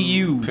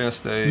 TCU, Penn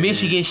State,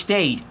 Michigan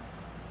State,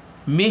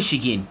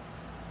 Michigan,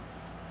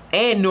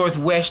 and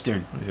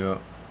Northwestern. Yeah.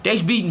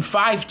 They've beaten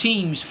 5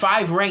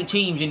 ranked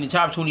teams in the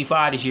top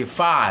 25 this year.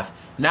 5.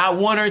 Not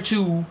 1 or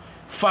 2,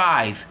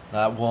 5.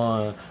 Not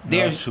 1,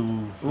 not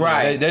 2.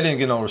 Right. They didn't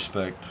get no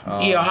respect.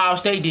 Ohio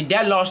State did.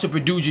 That loss to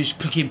Purdue just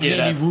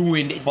completely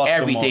ruined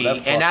everything.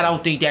 And I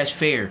don't think that's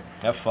fair.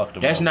 That fucked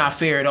them. That's not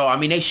fair at all. I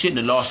mean, they shouldn't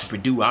have lost to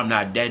Purdue.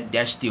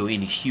 That's still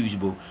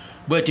inexcusable.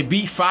 But to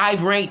beat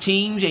 5 ranked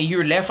teams and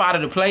you're left out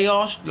of the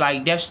playoffs,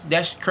 like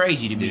that's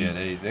crazy to me. Yeah,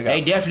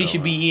 they definitely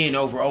should be in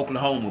over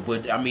Oklahoma.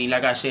 But I mean,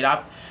 like I said,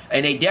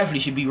 and they definitely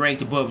should be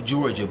ranked above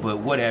Georgia. But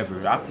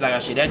whatever. Like I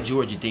said, that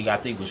Georgia thing I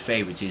think was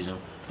favoritism.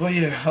 But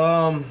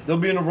yeah, they'll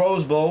be in the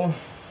Rose Bowl.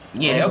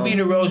 Yeah, they'll be in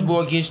the Rose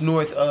Bowl against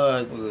Northwestern,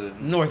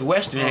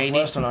 ain't it?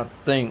 Northwestern, I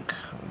think.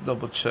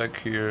 Double check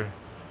here.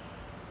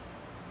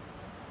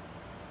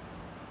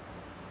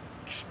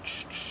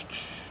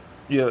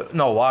 Yeah,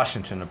 no,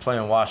 Washington. They're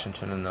playing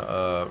Washington in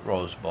the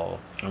Rose Bowl.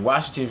 And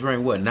Washington's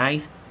ranked what,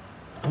 9th?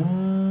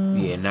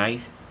 Yeah,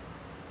 9th.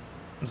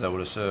 Is that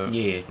what it said?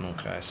 Yeah.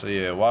 Okay, so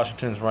yeah,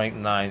 Washington's ranked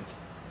 9th.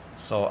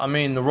 So I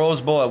mean, the Rose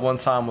Bowl at one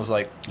time was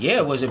like, yeah,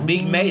 it was a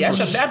big major.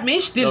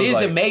 It still is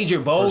like a major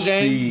bowl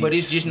game, but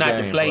it's just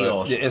not the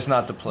playoffs. It's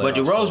not the playoffs. But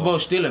the Rose Bowl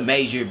is still a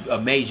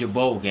major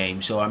bowl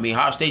game. So I mean,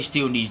 Ohio State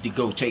still needs to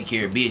go take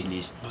care of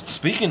business. But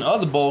speaking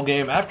of the bowl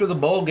game, after the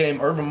bowl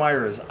game, Urban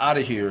Meyer is out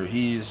of here.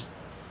 He's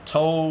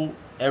told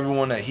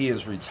everyone that he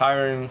is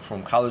retiring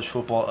from college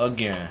football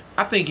again.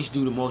 I think it's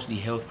due to mostly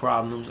health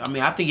problems. I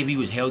mean, I think if he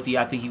was healthy,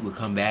 I think he would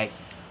come back.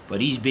 But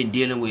he's been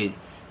dealing with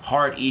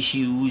heart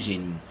issues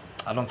and.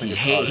 I don't think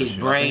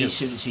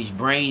his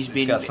brain's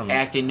been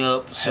acting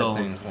up.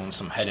 So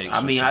some headaches. I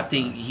mean, I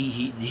think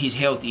his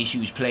health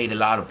issues played a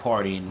lot of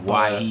part in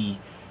why he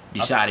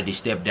decided to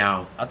step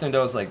down. I think that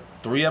was like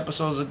 3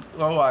 episodes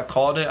ago. I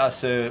called it. I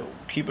said,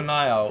 keep an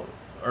eye out.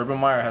 Urban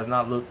Meyer has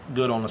not looked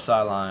good on the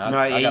sideline.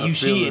 And you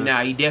see it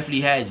now. He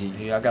definitely hasn't.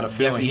 Yeah, I got a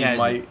feeling he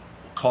might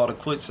call it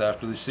quits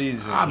after the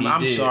season.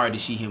 I'm sorry to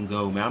see him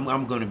go, man.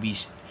 I'm going to be.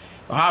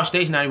 Ohio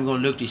State's not even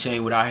going to look the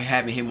same without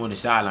having him on the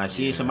sideline.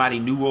 Seeing somebody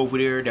new over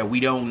there that we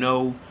don't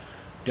know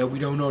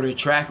their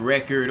track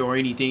record or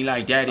anything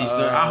like that is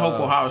good. I hope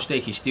Ohio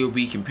State can still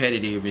be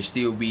competitive and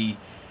still be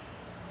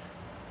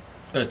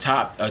a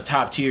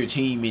top tier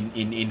team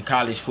in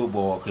college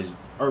football, because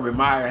Urban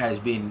Meyer has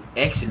been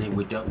excellent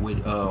with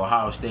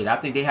Ohio State. I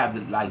think they have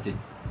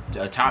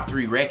a top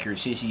 3 record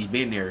since he's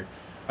been there.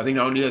 I think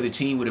the only other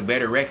team with a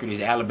better record is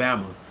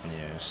Alabama.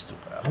 Yeah,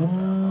 stupid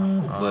Alabama.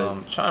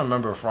 I'm trying to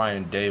remember if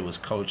Ryan Day was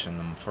coaching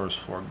them first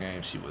 4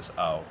 games he was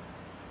out.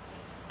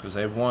 Because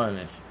they won.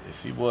 If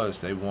he was,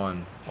 they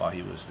won while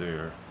he was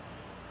there.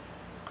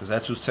 Because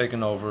that's who's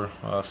taking over.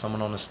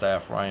 Someone on the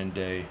staff, Ryan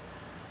Day.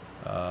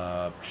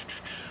 Trying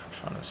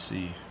to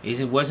see.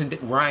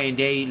 Wasn't Ryan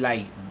Day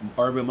like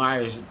Urban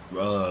Meyer's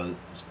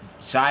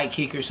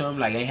sidekick or something?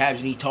 Like,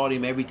 hasn't he taught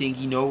him everything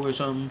he knows or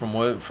something?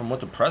 From what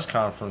the press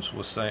conference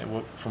was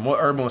saying, from what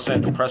Urban was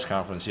saying at the press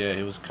conference, yeah,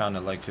 he was kind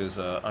of like his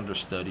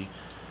understudy.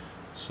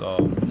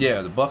 So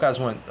yeah, the Buckeyes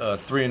went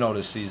 3-0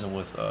 this season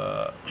with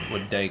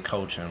Day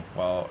coaching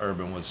while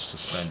Urban was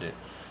suspended.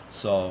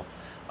 So,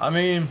 I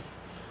mean,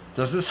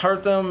 does this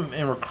hurt them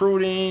in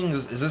recruiting?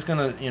 Is this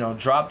gonna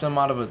drop them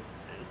out of a?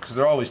 Because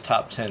they're always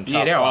top 10, top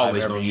 5 they're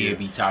always going to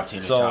be top 10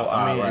 or so, top 5.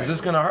 I mean, right. Is this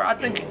going to hurt? I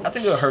think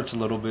it hurts a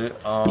little bit.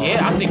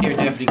 Yeah, I think they're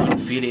definitely going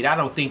to feel it. I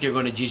don't think they're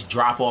going to just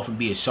drop off and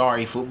be a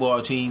sorry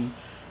football team.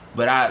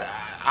 But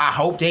I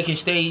hope they can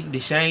stay the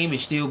same and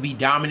still be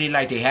dominant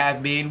like they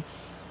have been.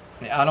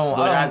 I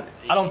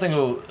don't think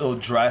it'll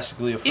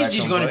drastically affect them. It's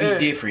just going to be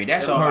different.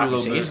 That's all I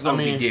can say. It's going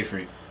to be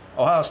different.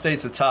 Ohio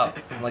State's a top,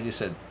 like you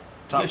said,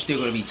 they're still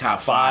going to be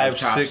top 5,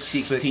 top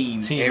 6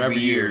 team every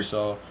year.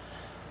 So,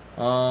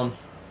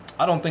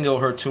 I don't think it'll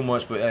hurt too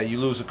much, but you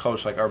lose a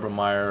coach like Urban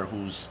Meyer,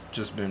 who's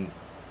just been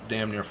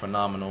damn near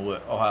phenomenal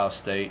with Ohio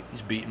State.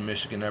 He's beaten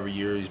Michigan every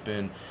year.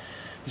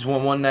 He's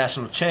won 1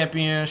 national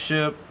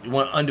championship. He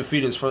went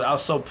undefeated. I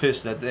was so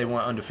pissed that they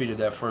went undefeated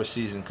that first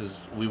season because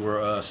we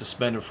were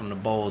suspended from the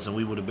bowls and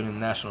we would have been in the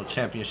national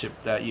championship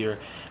that year.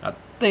 I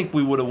think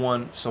we would have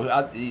won. So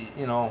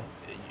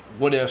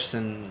what ifs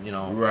and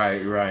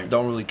right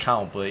don't really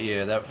count. But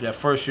yeah, that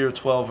first year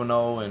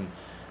 12-0 and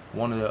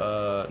won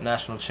the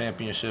national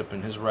championship,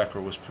 and his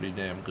record was pretty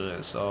damn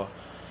good. So,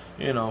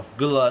 good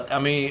luck. I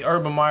mean,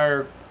 Urban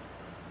Meyer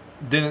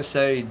didn't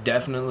say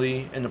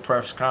definitely in the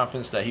press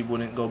conference that he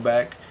wouldn't go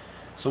back.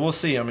 So we'll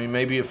see. I mean,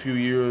 maybe a few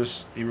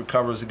years he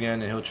recovers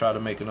again and he'll try to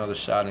make another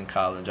shot in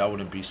college. I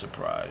wouldn't be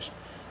surprised.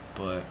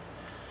 But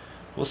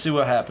we'll see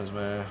what happens,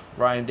 man.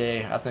 Ryan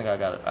Day, I think I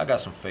got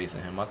some faith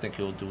in him. I think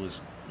he'll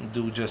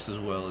do just as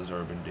well as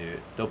Urban did.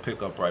 They'll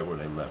pick up right where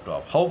they left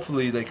off.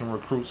 Hopefully they can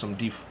recruit some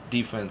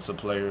defensive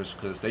players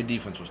because their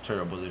defense was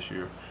terrible this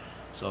year.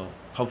 So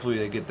hopefully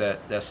they get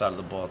that side of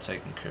the ball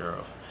taken care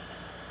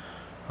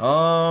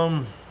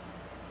of.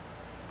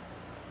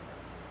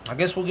 I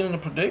guess we'll get into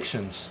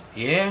predictions.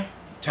 Yeah,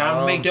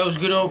 time to make those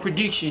good old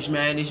predictions,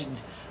 man.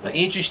 An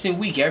interesting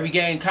week. Every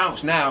game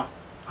counts now.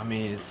 I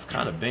mean, it's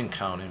kind of been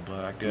counting,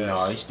 but I guess.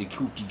 No, it's the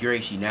Cookie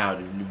Gracie now.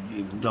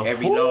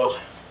 Every who?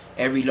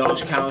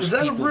 loss counts. Is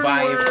that a real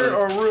word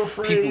or a real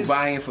phrase? People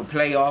vying for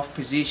playoff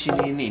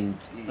positioning, and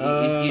it's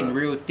getting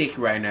real thick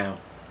right now.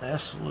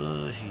 That's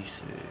what he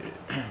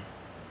said.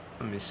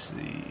 Let me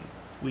see.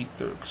 Week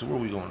 3. Because where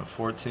are we going to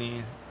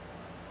 14?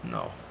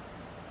 No.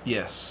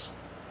 Yes.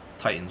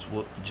 Titans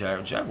whooped the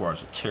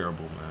Jaguars are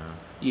terrible, man.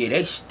 Yeah,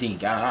 they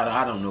stink.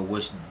 I don't know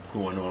what's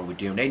going on with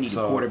them. They need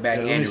a quarterback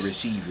and a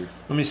receiver.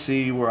 Let me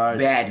see where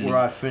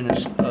I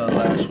finished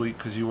last week,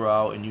 because you were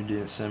out and you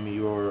didn't send me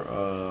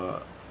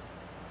your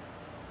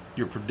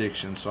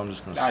predictions, so I'm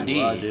just gonna see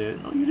what I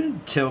did. No, you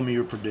didn't tell me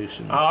your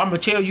predictions. I'm gonna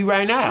tell you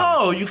right now.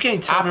 No, you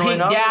can't tell me right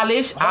now. I picked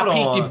Dallas. I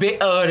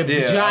picked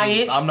the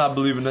Giants. I'm not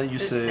believing nothing you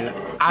said.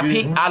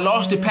 I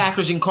lost the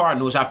Packers and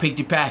Cardinals. I picked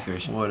the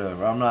Packers.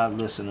 Whatever. I'm not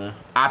listening.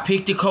 I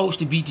picked the Colts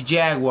to beat the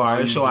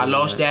Jaguars, so I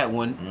lost that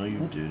one. No, you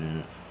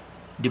didn't.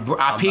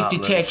 I picked the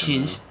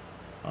Texans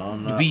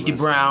to beat the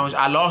Browns.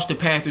 I lost the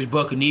Panthers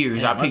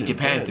Buccaneers. Damn, I picked the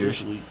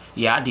Panthers.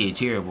 Yeah, I did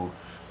terrible.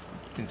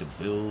 I think the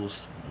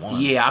Bills won.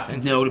 Yeah,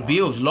 the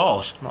Bills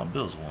lost. No,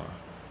 Bills won.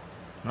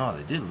 No,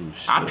 they did lose.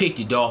 Shit. I picked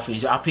the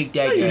Dolphins. I picked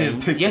that No, you game.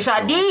 didn't pick Yes, the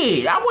I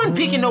did. I wasn't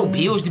picking no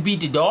Bills to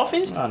beat the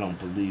Dolphins. I don't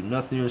believe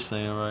nothing you're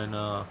saying right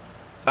now.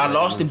 I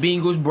lost the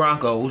Bengals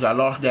Broncos. I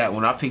lost that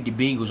one. I picked the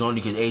Bengals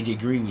only because AJ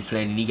Green was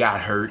playing and he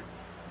got hurt.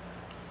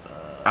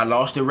 I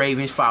lost the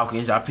Ravens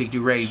Falcons. I picked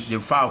the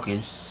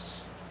Falcons.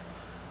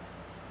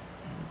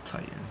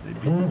 Titans. They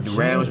beat The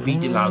Rams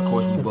beat them. Of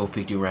course, we both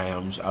picked the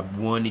Rams. I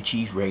won the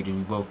Chiefs Raiders.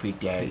 We both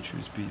picked that.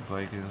 Patriots beat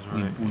Vikings,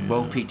 right? We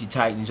both picked the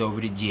Titans over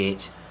the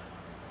Jets.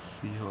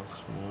 Seahawks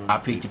won. I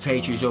picked the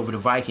Patriots over the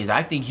Vikings.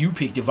 I think you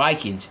picked the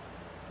Vikings.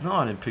 No,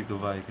 I didn't pick the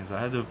Vikings.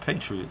 I had the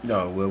Patriots.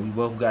 No, well, we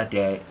both got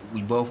that.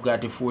 We both got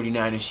the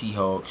 49ers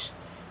Seahawks.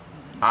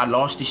 I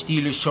lost the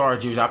Steelers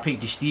Chargers. I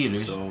picked the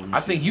Steelers. So, I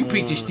think you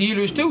picked the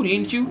Steelers too,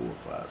 didn't you?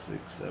 4, 5,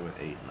 6, 7,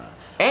 8, 9.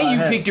 And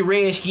you picked the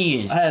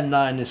Redskins. I had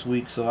 9 this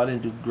week, so I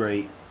didn't do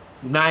great.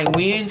 9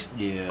 wins?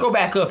 Yeah. Go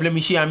back up. Let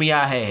me see how many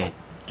I had.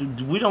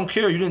 Dude, we don't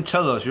care. You didn't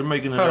tell us. You're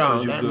making it Hold up on.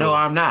 as you go. No,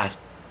 I'm not.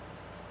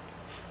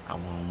 I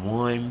won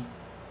 1,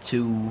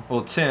 2.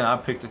 Well, 10. I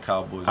picked the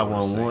Cowboys. I over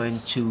won the 1,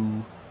 Saints.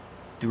 2,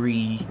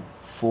 3,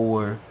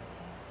 4,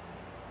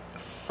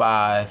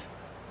 5,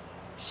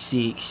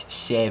 6,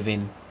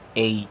 7,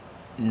 8,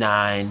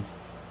 9,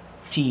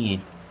 10. Yeah,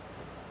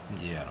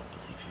 I don't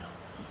believe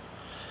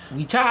you.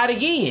 We tied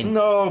again.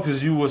 No,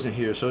 because you wasn't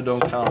here, so it don't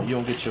count. You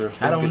don't get your.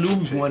 I don't get your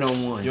lose picks.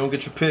 one-on-one. You don't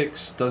get your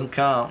picks. Doesn't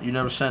count. You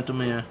never sent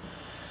them in.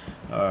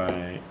 All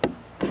right.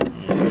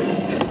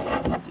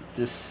 Get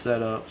this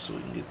set up so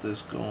we can get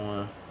this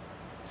going.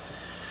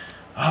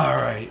 All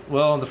right.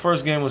 Well, the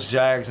first game was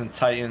Jags and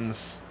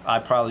Titans. I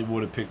probably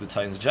would have picked the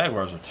Titans.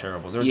 Jaguars are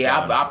terrible. They're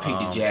I picked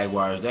the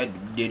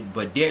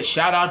Jaguars.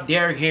 Shout out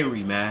Derrick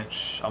Henry, man.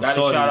 Gotta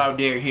shout out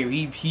Derrick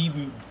Henry.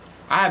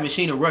 I haven't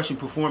seen a rushing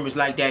performance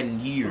like that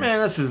in years. Man,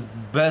 that's his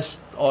best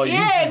all year.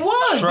 Yeah, it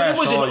was. But it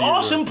was an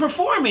awesome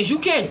performance. You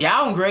can't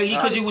downgrade it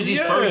because it was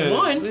his first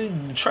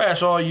one.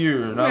 Trash all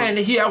year.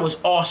 Man, that was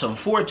awesome.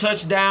 4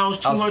 touchdowns,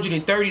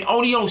 230,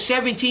 only on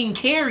 17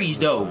 carries,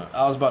 though.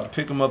 I was about to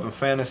pick him up in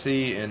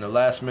fantasy, and the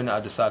last minute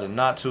I decided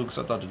not to because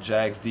I thought the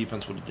Jags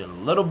defense would have done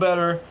a little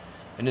better.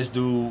 And this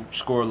dude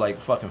scored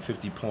like fucking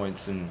 50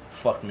 points and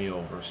fucked me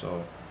over.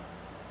 So,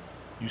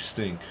 you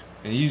stink.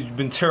 And he's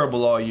been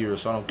terrible all year,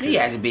 so I don't care. He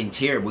hasn't been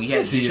terrible. He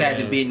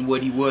hasn't been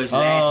what he was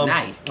last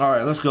night. All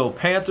right, let's go.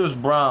 Panthers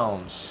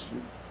Browns.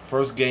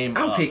 First game.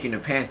 I'm picking the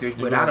Panthers,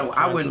 but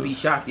I wouldn't be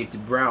shocked if the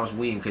Browns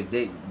win because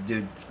the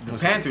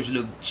Panthers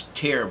look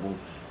terrible.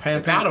 I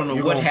don't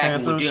know what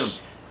happened with them.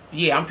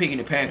 Yeah, I'm picking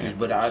the Panthers,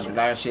 but like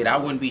I said, I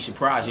wouldn't be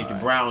surprised if the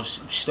Browns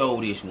stole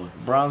this one.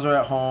 Browns are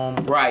at home,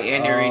 right?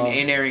 And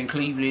they're in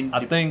Cleveland.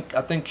 I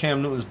think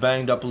Cam Newton's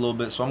banged up a little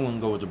bit, so I'm gonna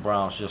go with the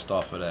Browns just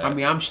off of that. I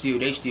mean,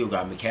 they still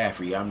got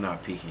McCaffrey. I'm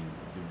not picking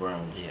the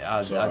Browns. Yeah,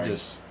 I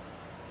just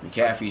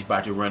McCaffrey's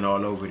about to run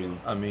all over them.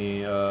 I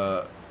mean,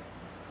 the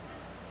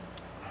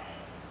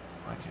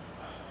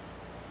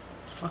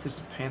fuck is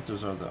the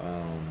Panthers or the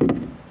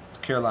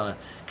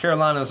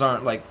Carolinas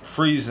aren't like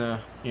freezing,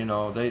 you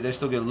know. They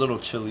still get a little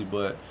chilly,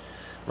 but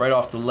right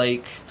off the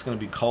lake, it's gonna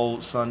be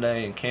cold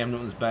Sunday, and Cam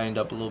Newton's banged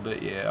up a little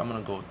bit. Yeah, I'm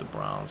gonna go with the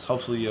Browns.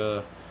 Hopefully,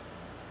 I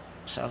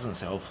was gonna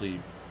say hopefully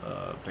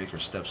Baker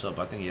steps up.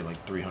 I think he had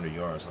like 300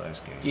 yards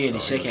last game. Yeah, in the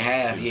second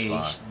half, he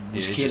was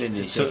killing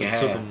in the second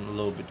half. It took him a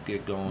little bit to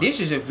get going. This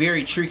is a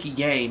very tricky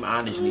game,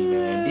 honestly,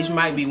 man. This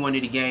might be one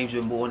of the games,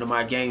 one of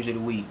my games of the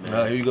week,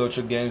 man. Here you go with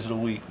your games of the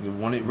week.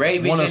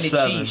 Ravens and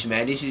the Chiefs,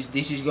 man. This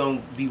is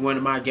gonna be one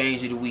of my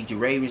games of the week. The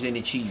Ravens and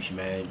the Chiefs,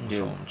 man.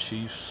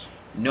 Chiefs.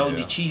 No, yeah.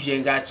 The Chiefs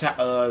ain't got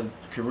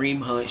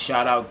Kareem Hunt.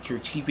 Shout out,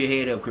 keep your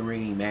head up,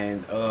 Kareem,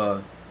 man.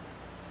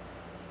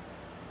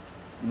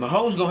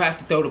 Mahomes gonna have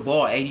to throw the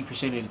ball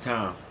 80% of the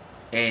time,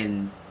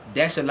 and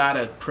that's a lot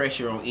of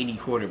pressure on any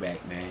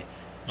quarterback, man.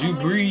 Drew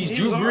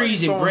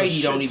Brees and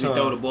Brady don't even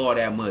throw the ball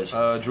that much.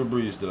 Drew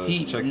Brees does.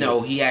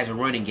 He has a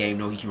running game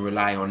though he can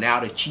rely on. Now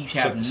the Chiefs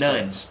have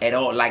none at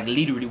all. Like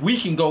literally, we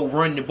can go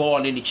run the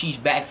ball in the Chiefs'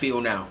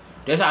 backfield now.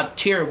 That's how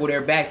terrible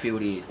their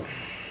backfield is.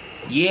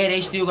 Yeah,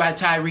 they still got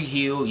Tyreek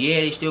Hill. Yeah,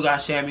 they still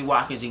got Sammy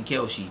Watkins and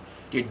Kelsey.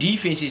 Their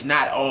defense is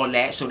not all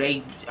that. So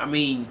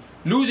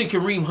losing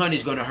Kareem Hunt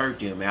is going to hurt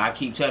them, man. I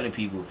keep telling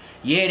people.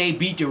 Yeah, they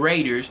beat the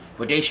Raiders,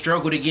 but they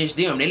struggled against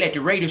them. They let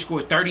the Raiders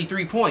score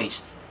 33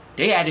 points.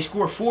 They had to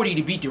score 40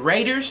 to beat the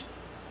Raiders.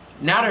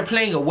 Now they're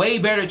playing a way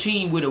better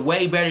team with a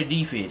way better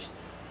defense.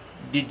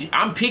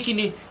 I'm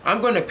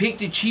going to pick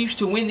the Chiefs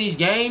to win this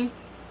game,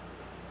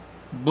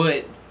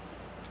 but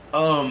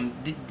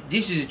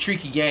this is a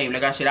tricky game.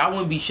 Like I said, I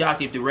wouldn't be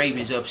shocked if the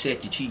Ravens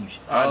upset the Chiefs.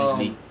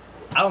 Honestly,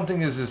 I don't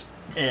think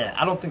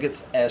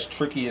it's as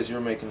tricky as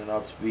you're making it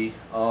out to be.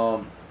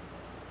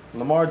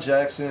 Lamar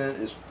Jackson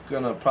is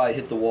gonna probably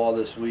hit the wall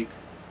this week.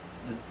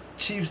 The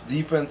Chiefs'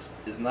 defense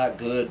is not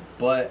good,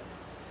 but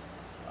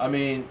I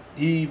mean,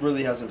 he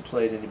really hasn't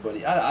played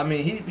anybody. I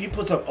mean, he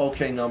puts up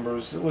okay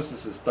numbers. It was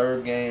just his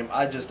third game.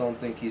 I just don't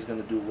think he's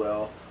gonna do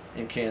well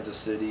in Kansas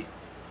City.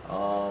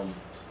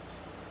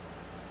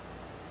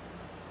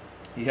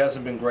 He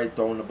hasn't been great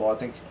throwing the ball.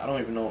 I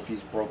don't even know if he's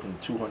broken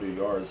 200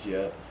 yards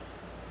yet.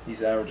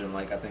 He's averaging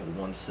I think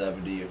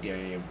 170 a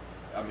game.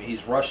 I mean,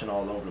 he's rushing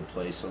all over the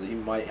place, so he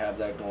might have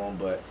that going.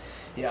 But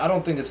yeah, I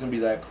don't think it's gonna be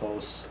that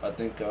close. I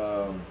think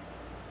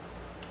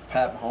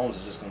Pat Mahomes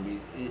is just gonna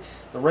be.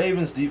 The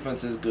Ravens'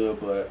 defense is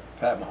good, but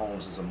Pat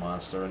Mahomes is a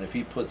monster, and if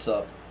he puts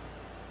up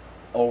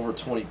over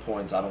 20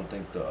 points, I don't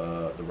think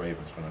the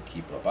Ravens are gonna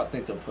keep up. I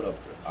think they'll put up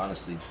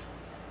honestly.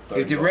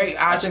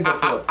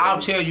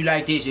 I'll tell you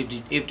like this: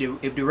 if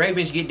the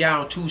Ravens get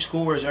down 2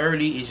 scores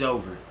early, it's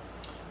over.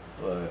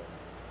 But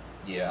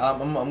yeah,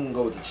 I'm gonna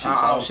go with the Chiefs.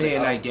 I'll say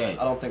it like that.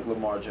 I don't think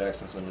Lamar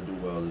Jackson's gonna do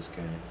well this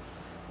game.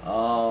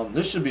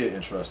 This should be an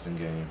interesting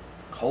game.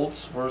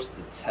 Colts versus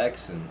the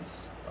Texans.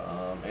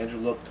 Andrew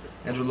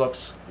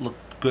Luck's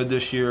looked good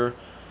this year.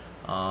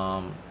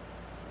 Trying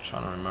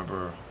to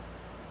remember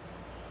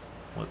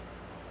what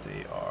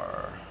they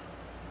are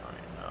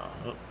right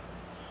now.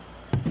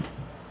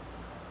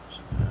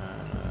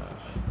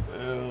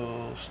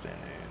 NFL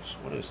standings.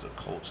 What is the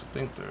Colts? I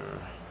think they're.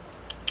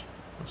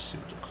 Let's see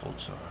what the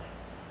Colts are.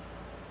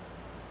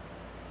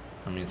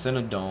 I mean, it's in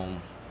a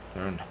dome.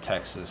 They're in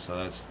Texas, so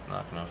that's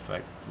not going to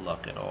affect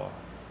Luck at all.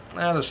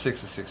 They're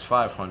 6-6,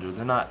 500.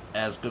 They're not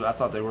as good. I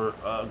thought they were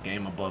a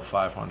game above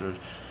 500,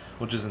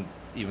 which isn't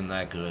even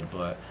that good.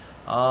 But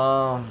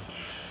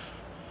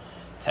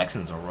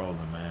Texans are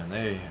rolling, man.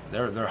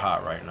 They're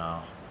hot right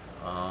now,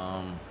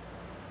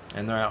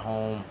 and they're at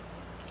home.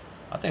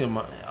 I think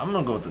I'm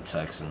gonna go with the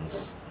Texans.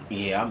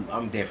 Yeah,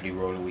 I'm definitely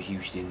rolling with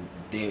Houston.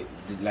 They,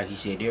 like you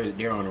said,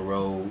 they're on the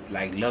road.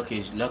 Like Luck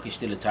is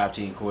still a top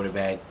 10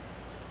 quarterback.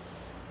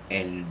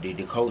 And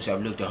the Colts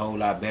have looked a whole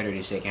lot better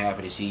the second half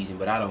of the season,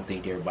 but I don't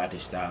think they're about to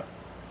stop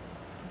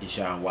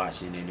Deshaun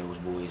Watson and those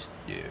boys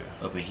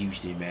up in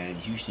Houston, man.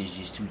 Houston's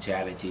just too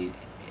talented.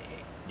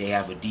 They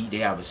have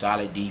a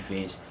solid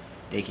defense.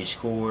 They can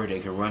score. They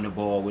can run the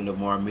ball with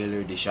Lamar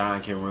Miller.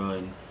 Deshaun can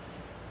run.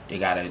 They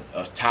got a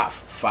top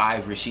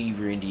 5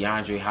 receiver in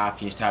DeAndre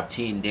Hopkins, top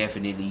 10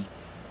 definitely.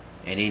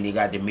 And then they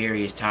got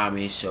Demaryius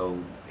Thomas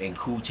and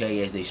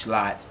Kute as they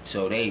slot.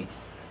 So the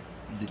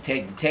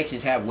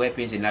Texans have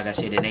weapons, and like I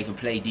said, then they can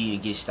play D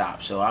and get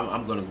stopped. So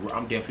I'm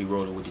definitely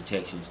rolling with the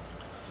Texans.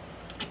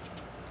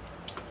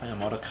 I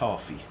am out of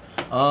coffee.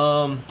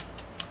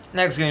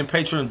 Next game,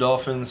 Patriots and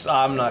Dolphins.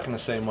 I'm not going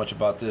to say much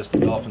about this. The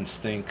Dolphins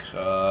stink.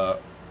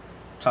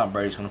 Tom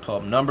Brady's going to pull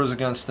up numbers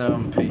against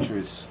them.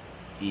 Patriots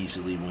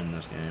easily win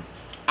this game.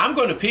 I'm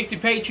going to pick the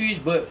Patriots,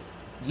 but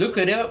look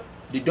it up.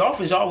 The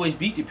Dolphins always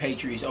beat the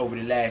Patriots over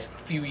the last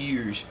few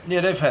years.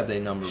 Yeah, they've had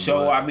their numbers.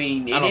 So, I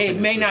mean, it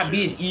may not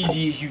be as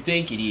easy as you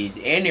think it is.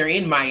 And they're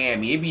in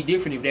Miami. It'd be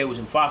different if they was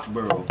in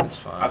Foxborough. That's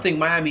fine. I think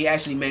Miami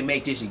actually may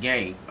make this a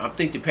game. I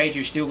think the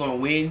Patriots still going to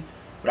win,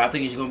 but I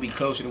think it's going to be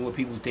closer than what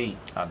people think.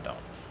 I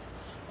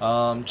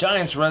don't.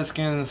 Giants,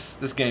 Redskins,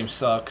 this game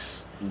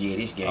sucks. Yeah,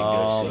 this game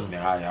does suck.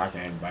 Now, I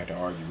can't about to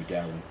argue with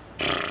that one.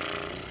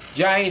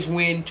 Giants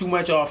win, too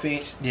much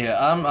offense. Yeah,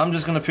 I'm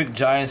just going to pick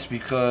Giants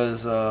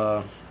because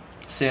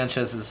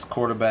Sanchez is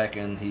quarterback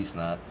and he's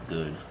not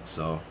good.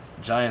 So,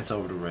 Giants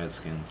over the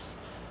Redskins.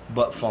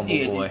 Butt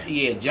fumble boy.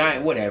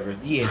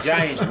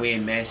 Giants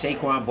win, man.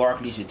 Saquon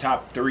Barkley's a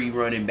top 3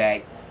 running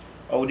back.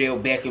 Odell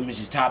Beckham is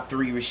a top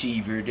 3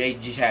 receiver. They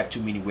just have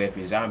too many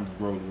weapons. I'm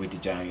rolling with the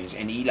Giants.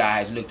 And Eli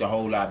has looked a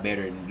whole lot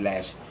better in the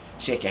last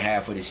second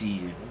half of the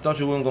season. I thought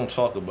you weren't going to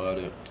talk about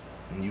it.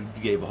 And you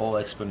gave a whole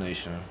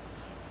explanation.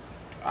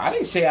 I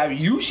didn't say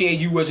you said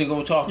you wasn't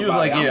going to talk about it. You was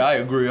like, I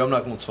agree. I'm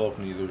not going to talk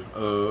neither.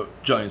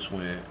 Giants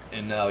win.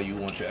 And now you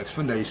want your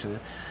explanation.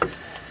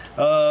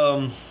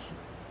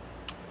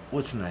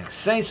 What's next?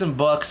 Saints and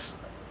Bucks.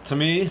 To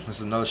me, this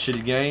is another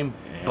shitty game.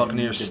 And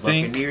Buccaneers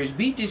stink. Buccaneers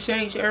beat the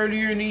Saints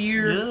earlier in the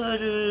year. Yeah,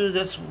 dude.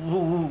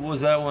 Who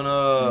was that one?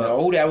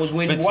 No, that was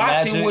when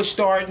Watson was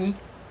starting.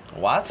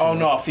 Watson. Oh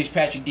no,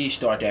 Fitzpatrick did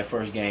start that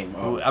first game.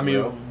 I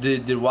mean,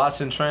 did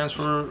Watson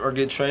transfer or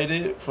get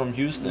traded from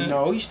Houston?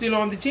 No, he's still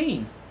on the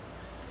team.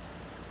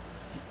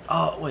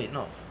 Oh wait,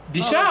 no.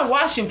 Deshaun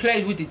Watson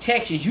plays with the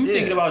Texans. You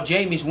thinking about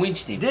Jameis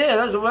Winston? Yeah,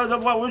 that's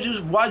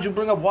why'd you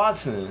bring up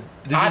Watson?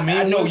 Did you mean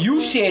I know Winston?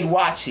 you said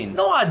Watson.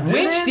 No, I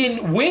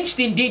didn't.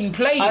 Winston didn't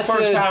play the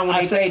first time when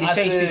they played the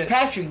Saints.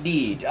 Fitzpatrick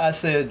did. I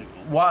said,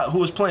 who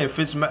was playing?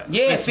 Fitzmagic.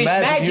 Yeah,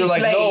 Fitzmagic You're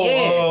like, played.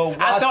 no,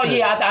 I thought.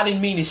 I didn't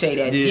mean to say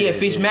that. Yeah,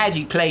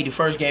 Fitzmagic played the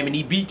first game and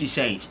he beat the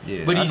Saints.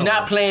 Yeah, but he's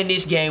not playing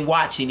this game.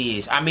 Watson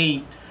is. I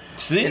mean.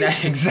 See,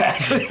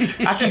 exactly.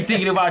 I keep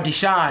thinking about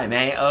Deshaun,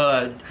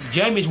 man.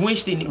 Jameis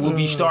Winston will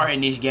be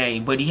starting this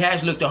game, but he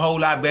has looked a whole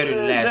lot better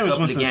the last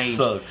couple of games.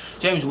 Sucks.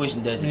 Jameis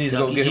Winston doesn't He needs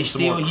suck. to go get him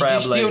some more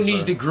crab still legs,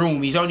 needs to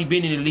groom. He's only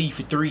been in the league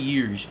for 3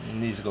 years. He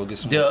needs to go get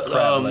some more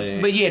crab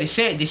legs. But yeah,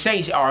 the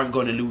Saints aren't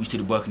going to lose to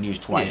the Buccaneers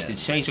twice. Yeah. The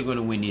Saints are going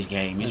to win this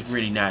game. It's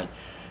really not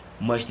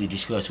much to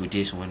discuss with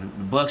this one.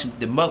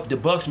 The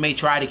Bucks may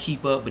try to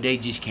keep up, but they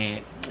just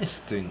can't. They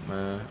stink,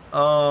 man.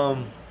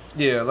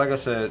 Yeah, like I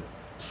said,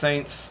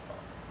 Saints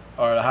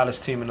are the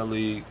hottest team in the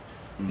league,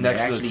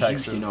 next to the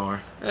Texans. Houston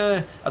are.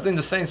 I think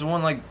the Saints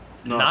won like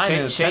 9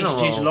 and 10 Saints in a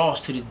row. just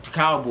lost to the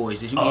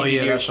Cowboys. This Oh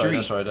yeah, their that's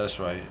streak. right. That's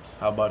right.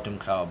 How about them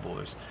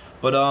Cowboys?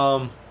 But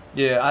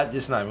yeah,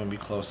 it's not even gonna be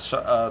close.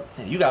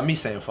 You got me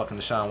saying fucking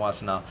Deshaun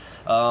Watson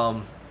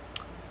now.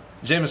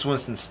 Jameis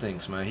Winston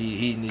stinks, man.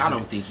 He needs. I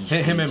don't think he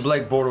Him stinks. and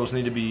Blake Bortles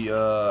need to be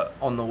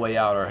on the way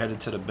out or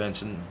headed to the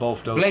bench, and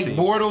both those Blake teams.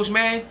 Bortles,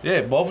 man.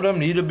 Yeah, both of them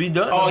need to be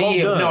done. Oh They're both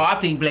yeah, done. no, I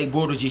think Blake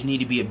Bortles just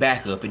need to be a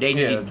backup, and they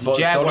need the but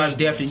Jaguars so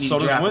definitely need so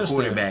to does draft a Winston.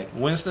 quarterback.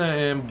 Winston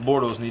and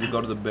Bortles need to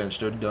go to the bench.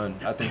 They're done.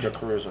 I think their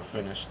careers are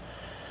finished.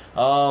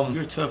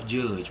 You're a tough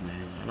judge,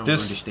 man. I don't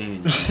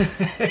understand.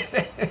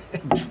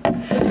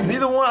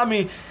 Neither one. I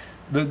mean,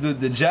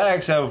 the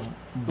Jags have.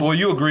 Well,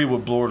 you agree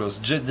with Bortles.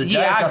 The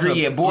Jags I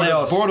agree. Yeah,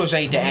 playoffs. Bortles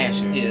ain't the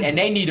answer, Yeah. and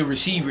they need a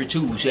receiver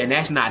too, and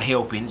that's not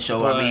helping.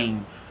 So I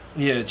mean,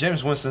 yeah,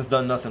 James Winston's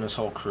done nothing his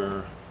whole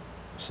career,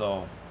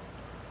 so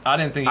I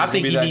didn't think he was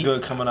gonna be that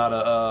good coming out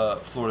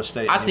of Florida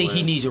State. I think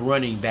he needs a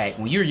running back.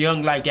 When you're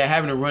young like that,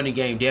 having a running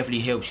game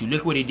definitely helps you.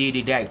 Look what it did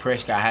to Dak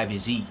Prescott having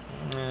Zeke.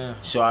 Yeah.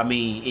 So I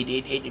mean,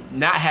 it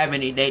not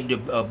having it. The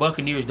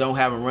Buccaneers don't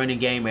have a running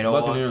game at all.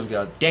 Buccaneers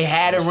got. They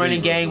had a running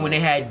game though. when they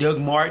had Doug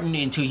Martin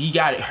until he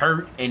got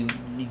hurt and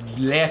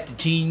left the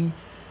team.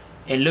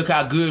 And look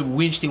how good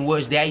Winston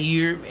was that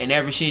year. And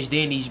ever since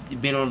then, he's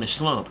been on the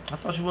slump. I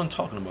thought you weren't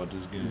talking about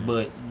this game.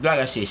 But like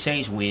I said,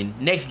 Saints win.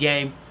 Next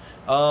game.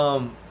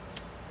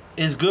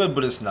 It's good,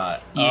 but it's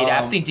not.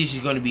 Yeah, I think this is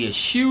going to be a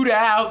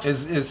shootout.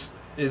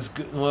 It's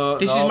good. Well,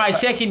 This is my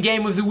second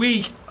game of the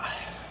week.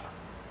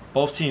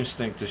 Both teams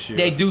stink this year.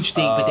 They do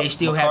stink, but they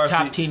still have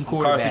top 10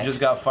 quarterbacks. McCarthy just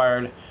got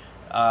fired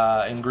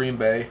in Green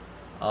Bay.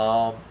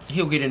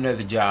 He'll get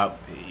another job.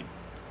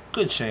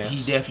 Good chance. He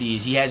definitely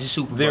is. He has a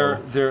Super Bowl.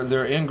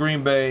 They're in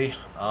Green Bay.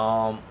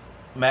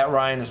 Matt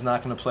Ryan is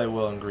not going to play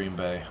well in Green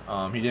Bay.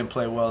 He didn't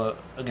play well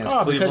against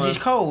Cleveland. Because he's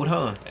cold,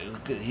 huh?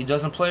 He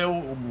doesn't play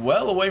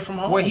well away from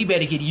home. Well, he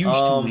better get used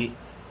to it.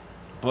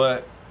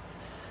 But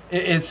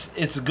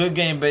it's a good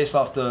game based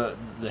off the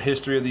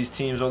history of these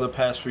teams over the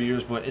past few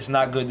years, but it's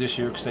not good this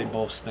year because they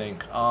both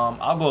stink.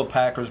 I'll go with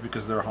Packers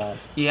because they're home.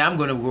 Yeah, I'm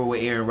going to go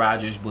with Aaron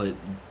Rodgers, but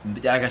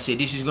like I said,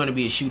 this is going to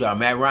be a shootout.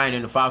 Matt Ryan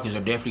and the Falcons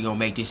are definitely going to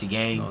make this a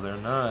game. No, they're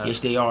not.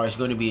 Yes, they are. It's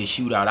going to be a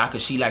shootout. I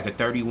could see like a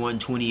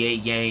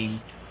 31-28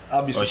 game.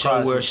 I'll be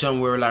surprised. Or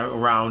somewhere like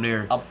around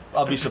there.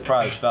 I'll be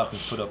surprised if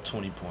Falcons put up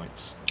 20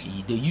 points.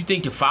 Do you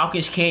think the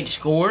Falcons can't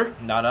score?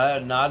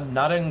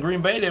 Not in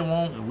Green Bay. They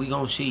won't. We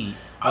gonna see.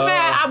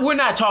 We're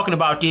not talking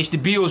about this. The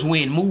Bills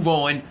win. Move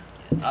on.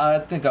 I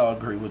think I'll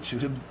agree with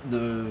you.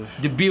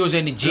 The Bills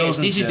and the Jets.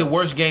 This is the Jets.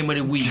 worst game of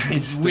the week.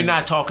 We're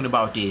not talking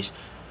about this.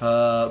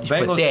 Bengals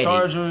pathetic.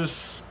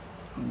 Chargers.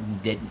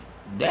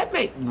 That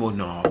make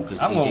no.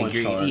 I'm going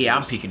with Chargers. Yeah,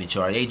 I'm picking the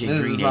Chargers.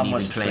 AJ Green ain't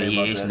even playing.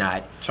 Yeah, it's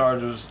not.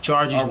 Chargers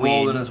are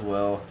rolling win. as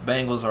well.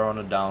 Bengals are on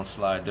a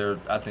downslide.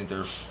 I think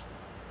they're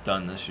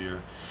done this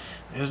year.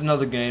 Here's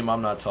another game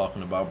I'm not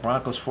talking about.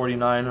 Broncos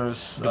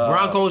 49ers. The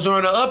Broncos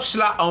are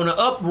on the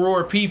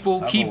uproar.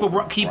 People keep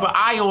an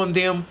eye on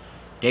them.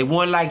 They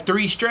won like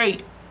 3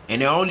 straight,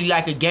 and they're only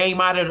like a game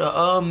out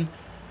of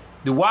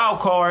the wild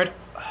card.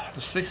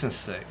 They're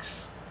 6-6.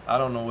 I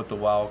don't know what the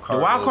wild card.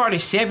 The wild card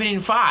is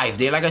 7-5.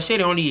 They're like I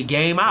said, they're only a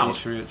game out.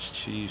 Patriots,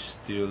 Chiefs,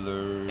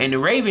 Steelers. And the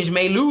Ravens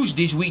may lose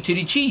this week to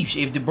the Chiefs.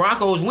 If the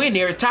Broncos win,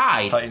 they're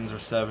tied. Titans are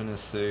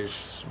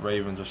 7-6.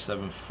 Ravens are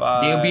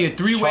 7-5. There'll be a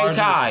 3-way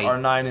tie. Are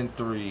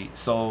 9-3.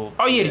 So.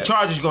 Oh yeah, the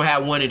Chargers gonna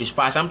have one of the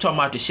spots. I'm talking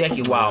about the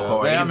second wild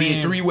card. It'll be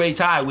a 3-way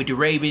tie with the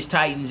Ravens,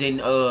 Titans,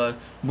 and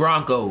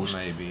Broncos.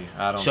 Maybe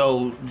I don't.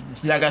 So,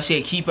 like I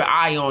said, keep an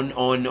eye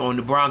on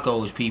the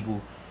Broncos,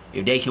 people.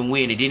 If they can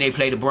win, and then they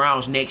play the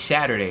Browns next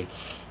Saturday,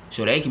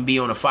 so they can be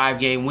on a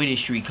 5-game winning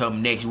streak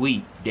come next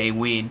week. They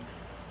win,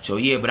 so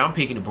yeah. But I'm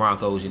picking the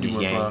Broncos in this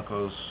game.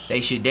 Broncos.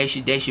 They should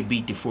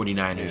beat the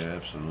 49ers. Yeah,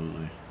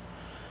 absolutely.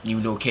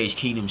 Even though Case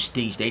Keenum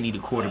stinks, they need a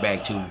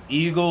quarterback too.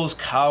 Eagles,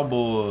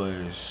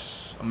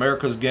 Cowboys.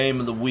 America's game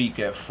of the week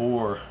at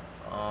 4.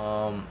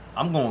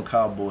 I'm going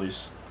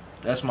Cowboys.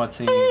 That's my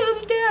team.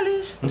 I'm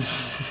Dallas.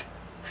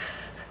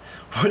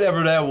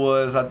 Whatever that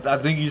was, I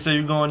think you said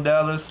you're going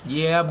Dallas.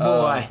 Yeah,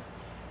 boy.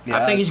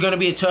 Yeah, I think it's going to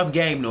be a tough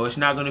game, though. It's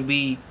not going to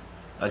be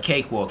a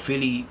cakewalk.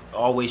 Philly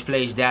always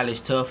plays Dallas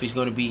tough. It's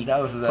going to be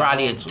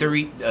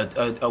probably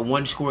a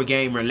one-score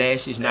game or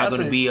less. It's not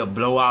going to be a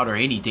blowout or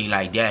anything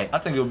like that. I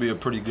think it'll be a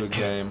pretty good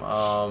game.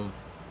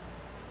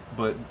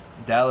 But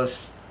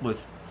Dallas,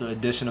 with the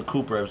addition of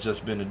Cooper, has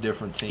just been a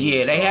different team.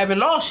 Yeah, they haven't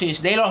lost since.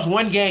 They lost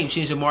one game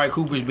since Amari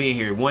Cooper's been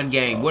here. One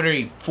game. So, what are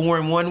they,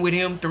 4-1 with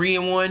him?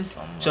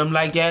 3-1? Something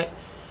like that?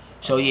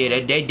 So, yeah,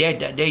 they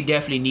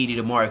definitely needed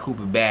Amari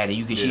Cooper bad, and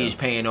you can see it's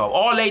paying off.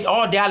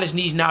 All Dallas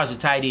needs now is a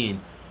tight end.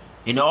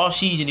 In the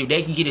offseason, if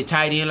they can get a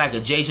tight end like a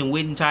Jason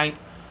Witten type,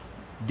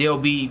 they'll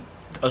be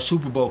a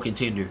Super Bowl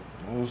contender.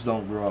 Those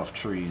don't grow off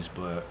trees,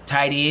 but...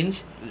 Tight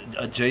ends?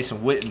 A Jason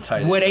Witten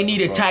tight end. Well, they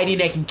need a tight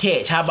end that can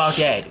catch. How about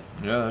that?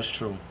 Yeah, that's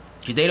true.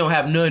 Because they don't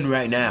have none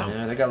right now.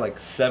 Yeah, they got like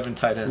 7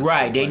 tight ends.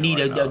 Right, they need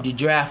a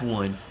draft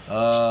one.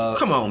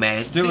 Come on,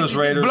 man. Steelers,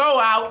 Raiders.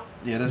 Blowout.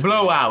 Yeah,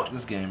 blowout.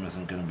 This game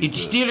isn't going to be If the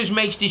Steelers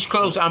makes this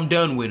close, I'm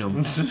done with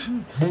them.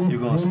 You're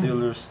going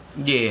Steelers?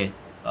 Yeah.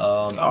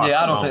 I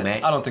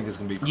don't think it's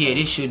going to be close. Yeah,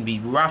 this shouldn't be.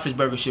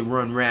 Roethlisberger should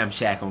run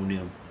ramsack on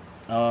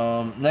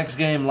them. Next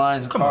game,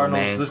 Lions and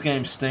Cardinals. This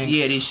game stinks.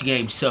 Yeah, this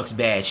game sucks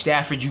bad.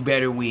 Stafford, you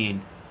better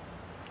win.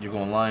 You're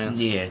going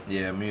Lions? Yeah.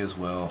 Yeah, me as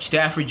well.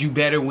 Stafford, you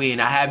better win.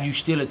 I have you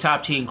still a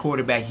top 10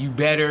 quarterback. You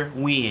better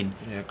win.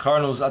 Yeah,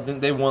 Cardinals, I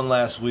think they won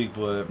last week,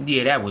 but...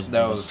 Yeah, that was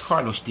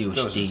Cardinals still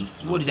stink.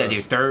 What is that,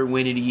 their third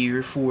win of the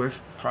year?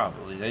 Fourth?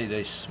 Probably.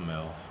 They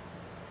smell.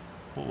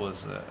 What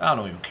was that? I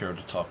don't even care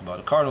to talk about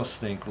it. Cardinals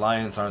stink.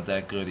 Lions aren't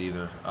that good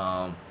either.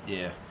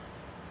 Yeah.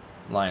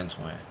 Lions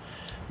win.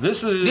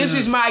 This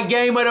is my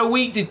game of the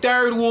week, the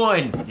third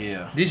one.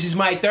 Yeah. This is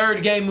my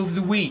third game of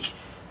the week.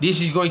 This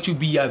is going to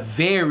be a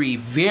very,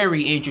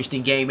 very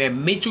interesting game.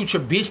 And Mitchell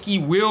Trubisky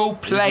will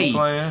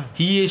play.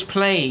 He is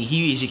playing.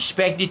 He is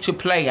expected to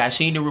play. I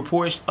seen the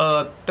reports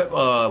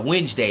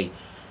Wednesday.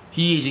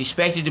 He is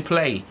expected to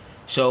play.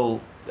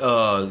 So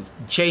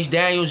Chase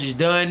Daniels is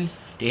done.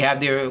 They have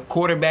their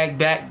quarterback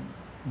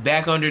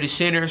back under the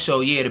center. So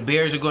yeah, the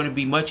Bears are going to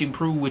be much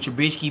improved with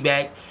Trubisky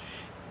back,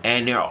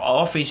 and their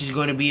offense is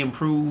going to be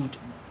improved.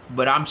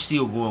 But I'm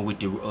still going with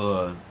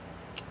the.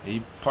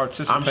 He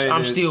participated.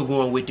 I'm still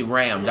going with the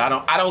Rams. I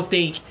don't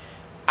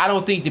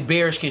think the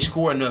Bears can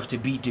score enough to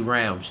beat the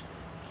Rams.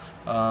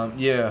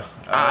 Yeah.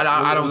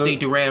 I don't think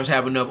the Rams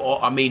have enough.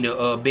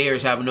 The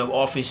Bears have enough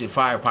offensive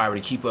firepower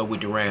to keep up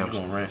with the Rams.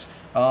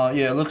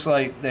 Yeah, it looks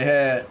like they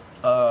had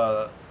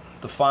the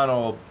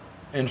final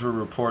injury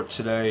report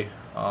today,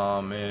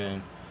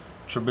 and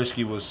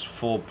Trubisky was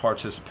full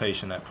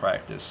participation at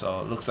practice.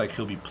 So it looks like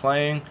he'll be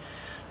playing.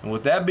 And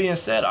with that being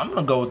said, I'm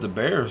gonna go with the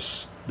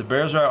Bears. The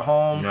Bears are at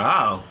home.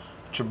 Wow.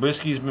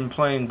 Trubisky's been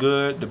playing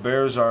good. The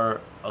Bears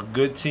are a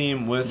good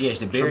team with Trubisky. Yes,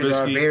 the Bears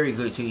are a very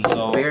good team.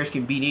 So the Bears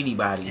can beat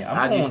anybody. Yeah,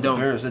 I'm going with the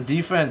Bears. The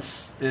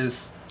defense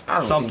is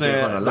something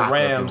the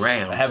Rams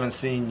haven't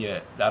seen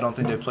yet. I don't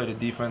think they played a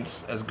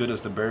defense as good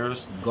as the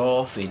Bears.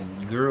 Goff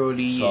and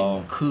Gurley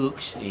and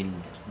Cooks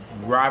and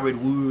Robert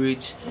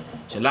Woods.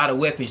 It's a lot of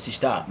weapons to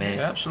stop, man.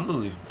 Yeah,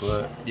 absolutely.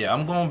 But yeah,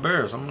 I'm going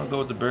Bears. I'm gonna go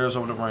with the Bears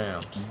over the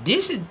Rams.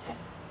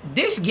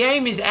 This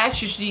game is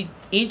actually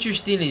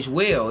interesting as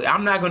well.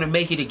 I'm not going to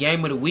make it a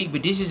game of the week,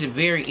 but this is a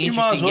very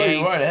interesting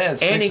game. Right, it had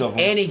 6 of them.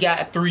 And it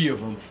got 3 of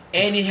them.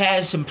 And it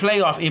has some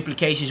playoff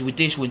implications with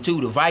this one,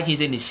 too. The Vikings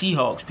and the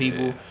Seahawks,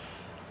 people. Yeah.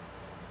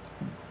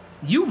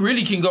 You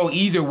really can go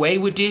either way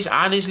with this,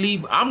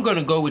 honestly. I'm going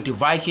to go with the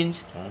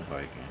Vikings.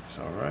 Vikings,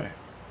 all right.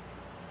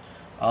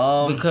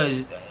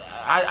 Because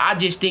I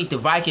just think the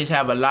Vikings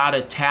have a lot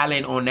of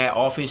talent on that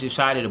offensive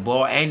side of the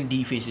ball and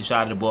defensive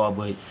side of the ball,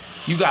 but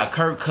you got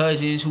Kirk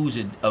Cousins, who's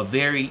a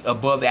very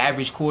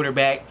above-average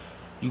quarterback.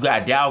 You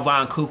got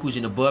Dalvin Cook, who's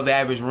an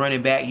above-average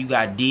running back. You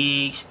got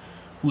Diggs,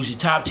 who's a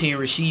top 10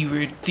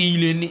 receiver.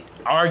 Thielen,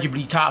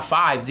 arguably top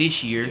 5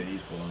 this year. Yeah, he's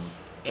pulling.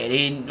 And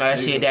then, like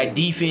I said, that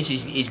defense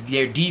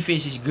their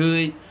defense is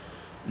good.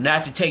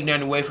 Not to take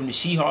nothing away from the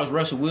Seahawks.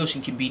 Russell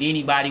Wilson can beat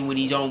anybody when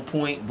he's on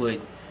point,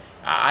 but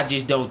I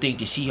just don't think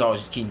the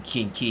Seahawks can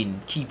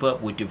keep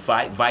up with the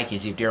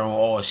Vikings if they're on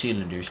all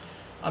cylinders.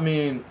 I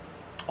mean,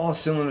 all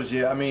cylinders,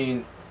 yeah. I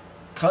mean,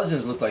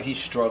 Cousins looked like he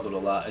struggled a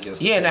lot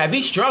against. Yeah, now if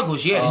he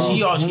struggles, the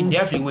Seahawks can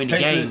definitely win the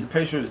game. The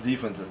Patriots'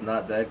 defense is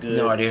not that good.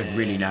 No, they're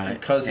really not.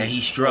 And Cousins he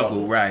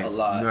struggled a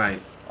lot.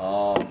 Right.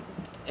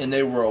 And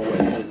they were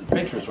away. The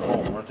Patriots were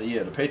home, weren't they?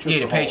 Yeah, the Patriots.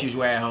 Yeah, the Patriots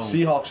were at home.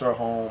 Seahawks are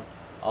home.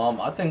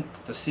 I think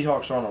the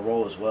Seahawks are on a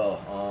roll as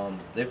well.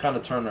 They've kind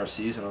of turned their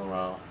season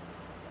around.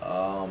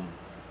 I'm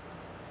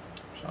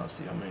trying to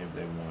see how many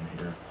they won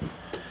here.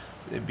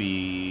 It'd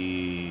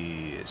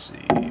be, let's see,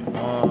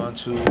 1,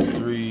 2,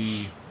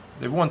 3.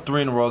 They've won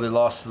 3 in a row. They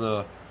lost to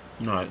the.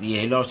 No,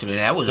 yeah, they lost to the.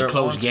 That was a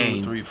close game.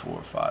 1, 2, 3,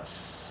 4, 5,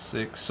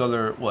 6. So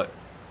they're what?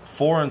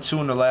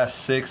 4-2 in the last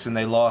 6, and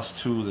they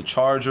lost to the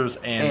Chargers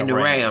and the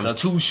Rams.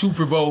 That's 2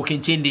 Super Bowl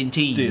contending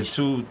teams.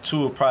 Yeah,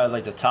 two are probably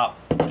like the top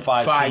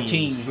five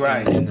teams,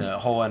 right. in the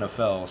whole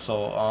NFL.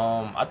 So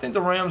I think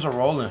the Rams are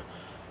rolling.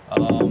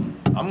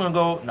 I'm gonna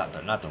go not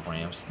the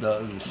Rams.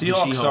 The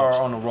Seahawks are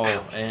on the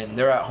roll, and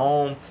they're at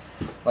home.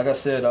 Like I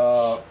said,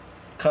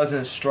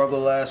 Cousins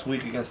struggled last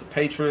week against the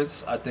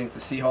Patriots. I think the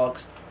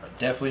Seahawks are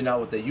definitely not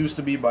what they used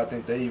to be, but I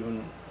think they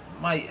even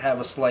might have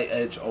a slight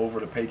edge over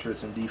the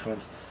Patriots in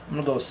defense. I'm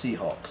gonna go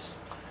Seahawks.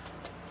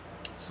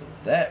 So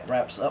that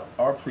wraps up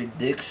our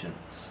predictions.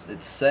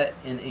 It's set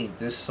in ink.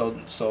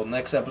 So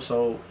next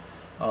episode,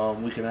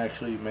 we can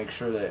actually make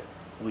sure that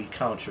we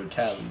count your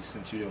tallies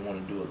since you didn't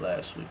want to do it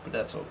last week, but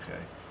that's okay.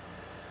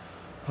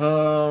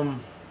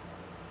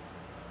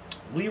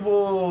 We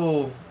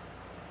will,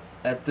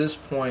 at this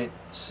point,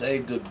 say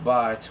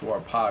goodbye to our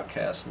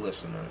podcast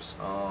listeners.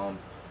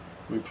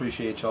 We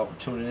appreciate y'all for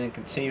tuning in.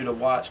 Continue to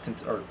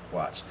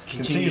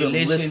continue to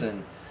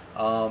listen.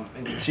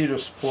 And continue to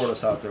support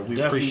us out there. We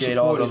Definitely appreciate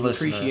all the we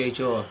listeners. Appreciate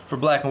y'all. For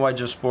Black and White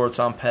Just Sports,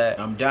 I'm Pat.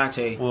 I'm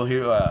Dante. We'll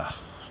hear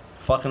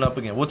fucking up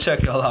again. We'll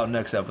check y'all out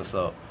next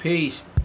episode. Peace.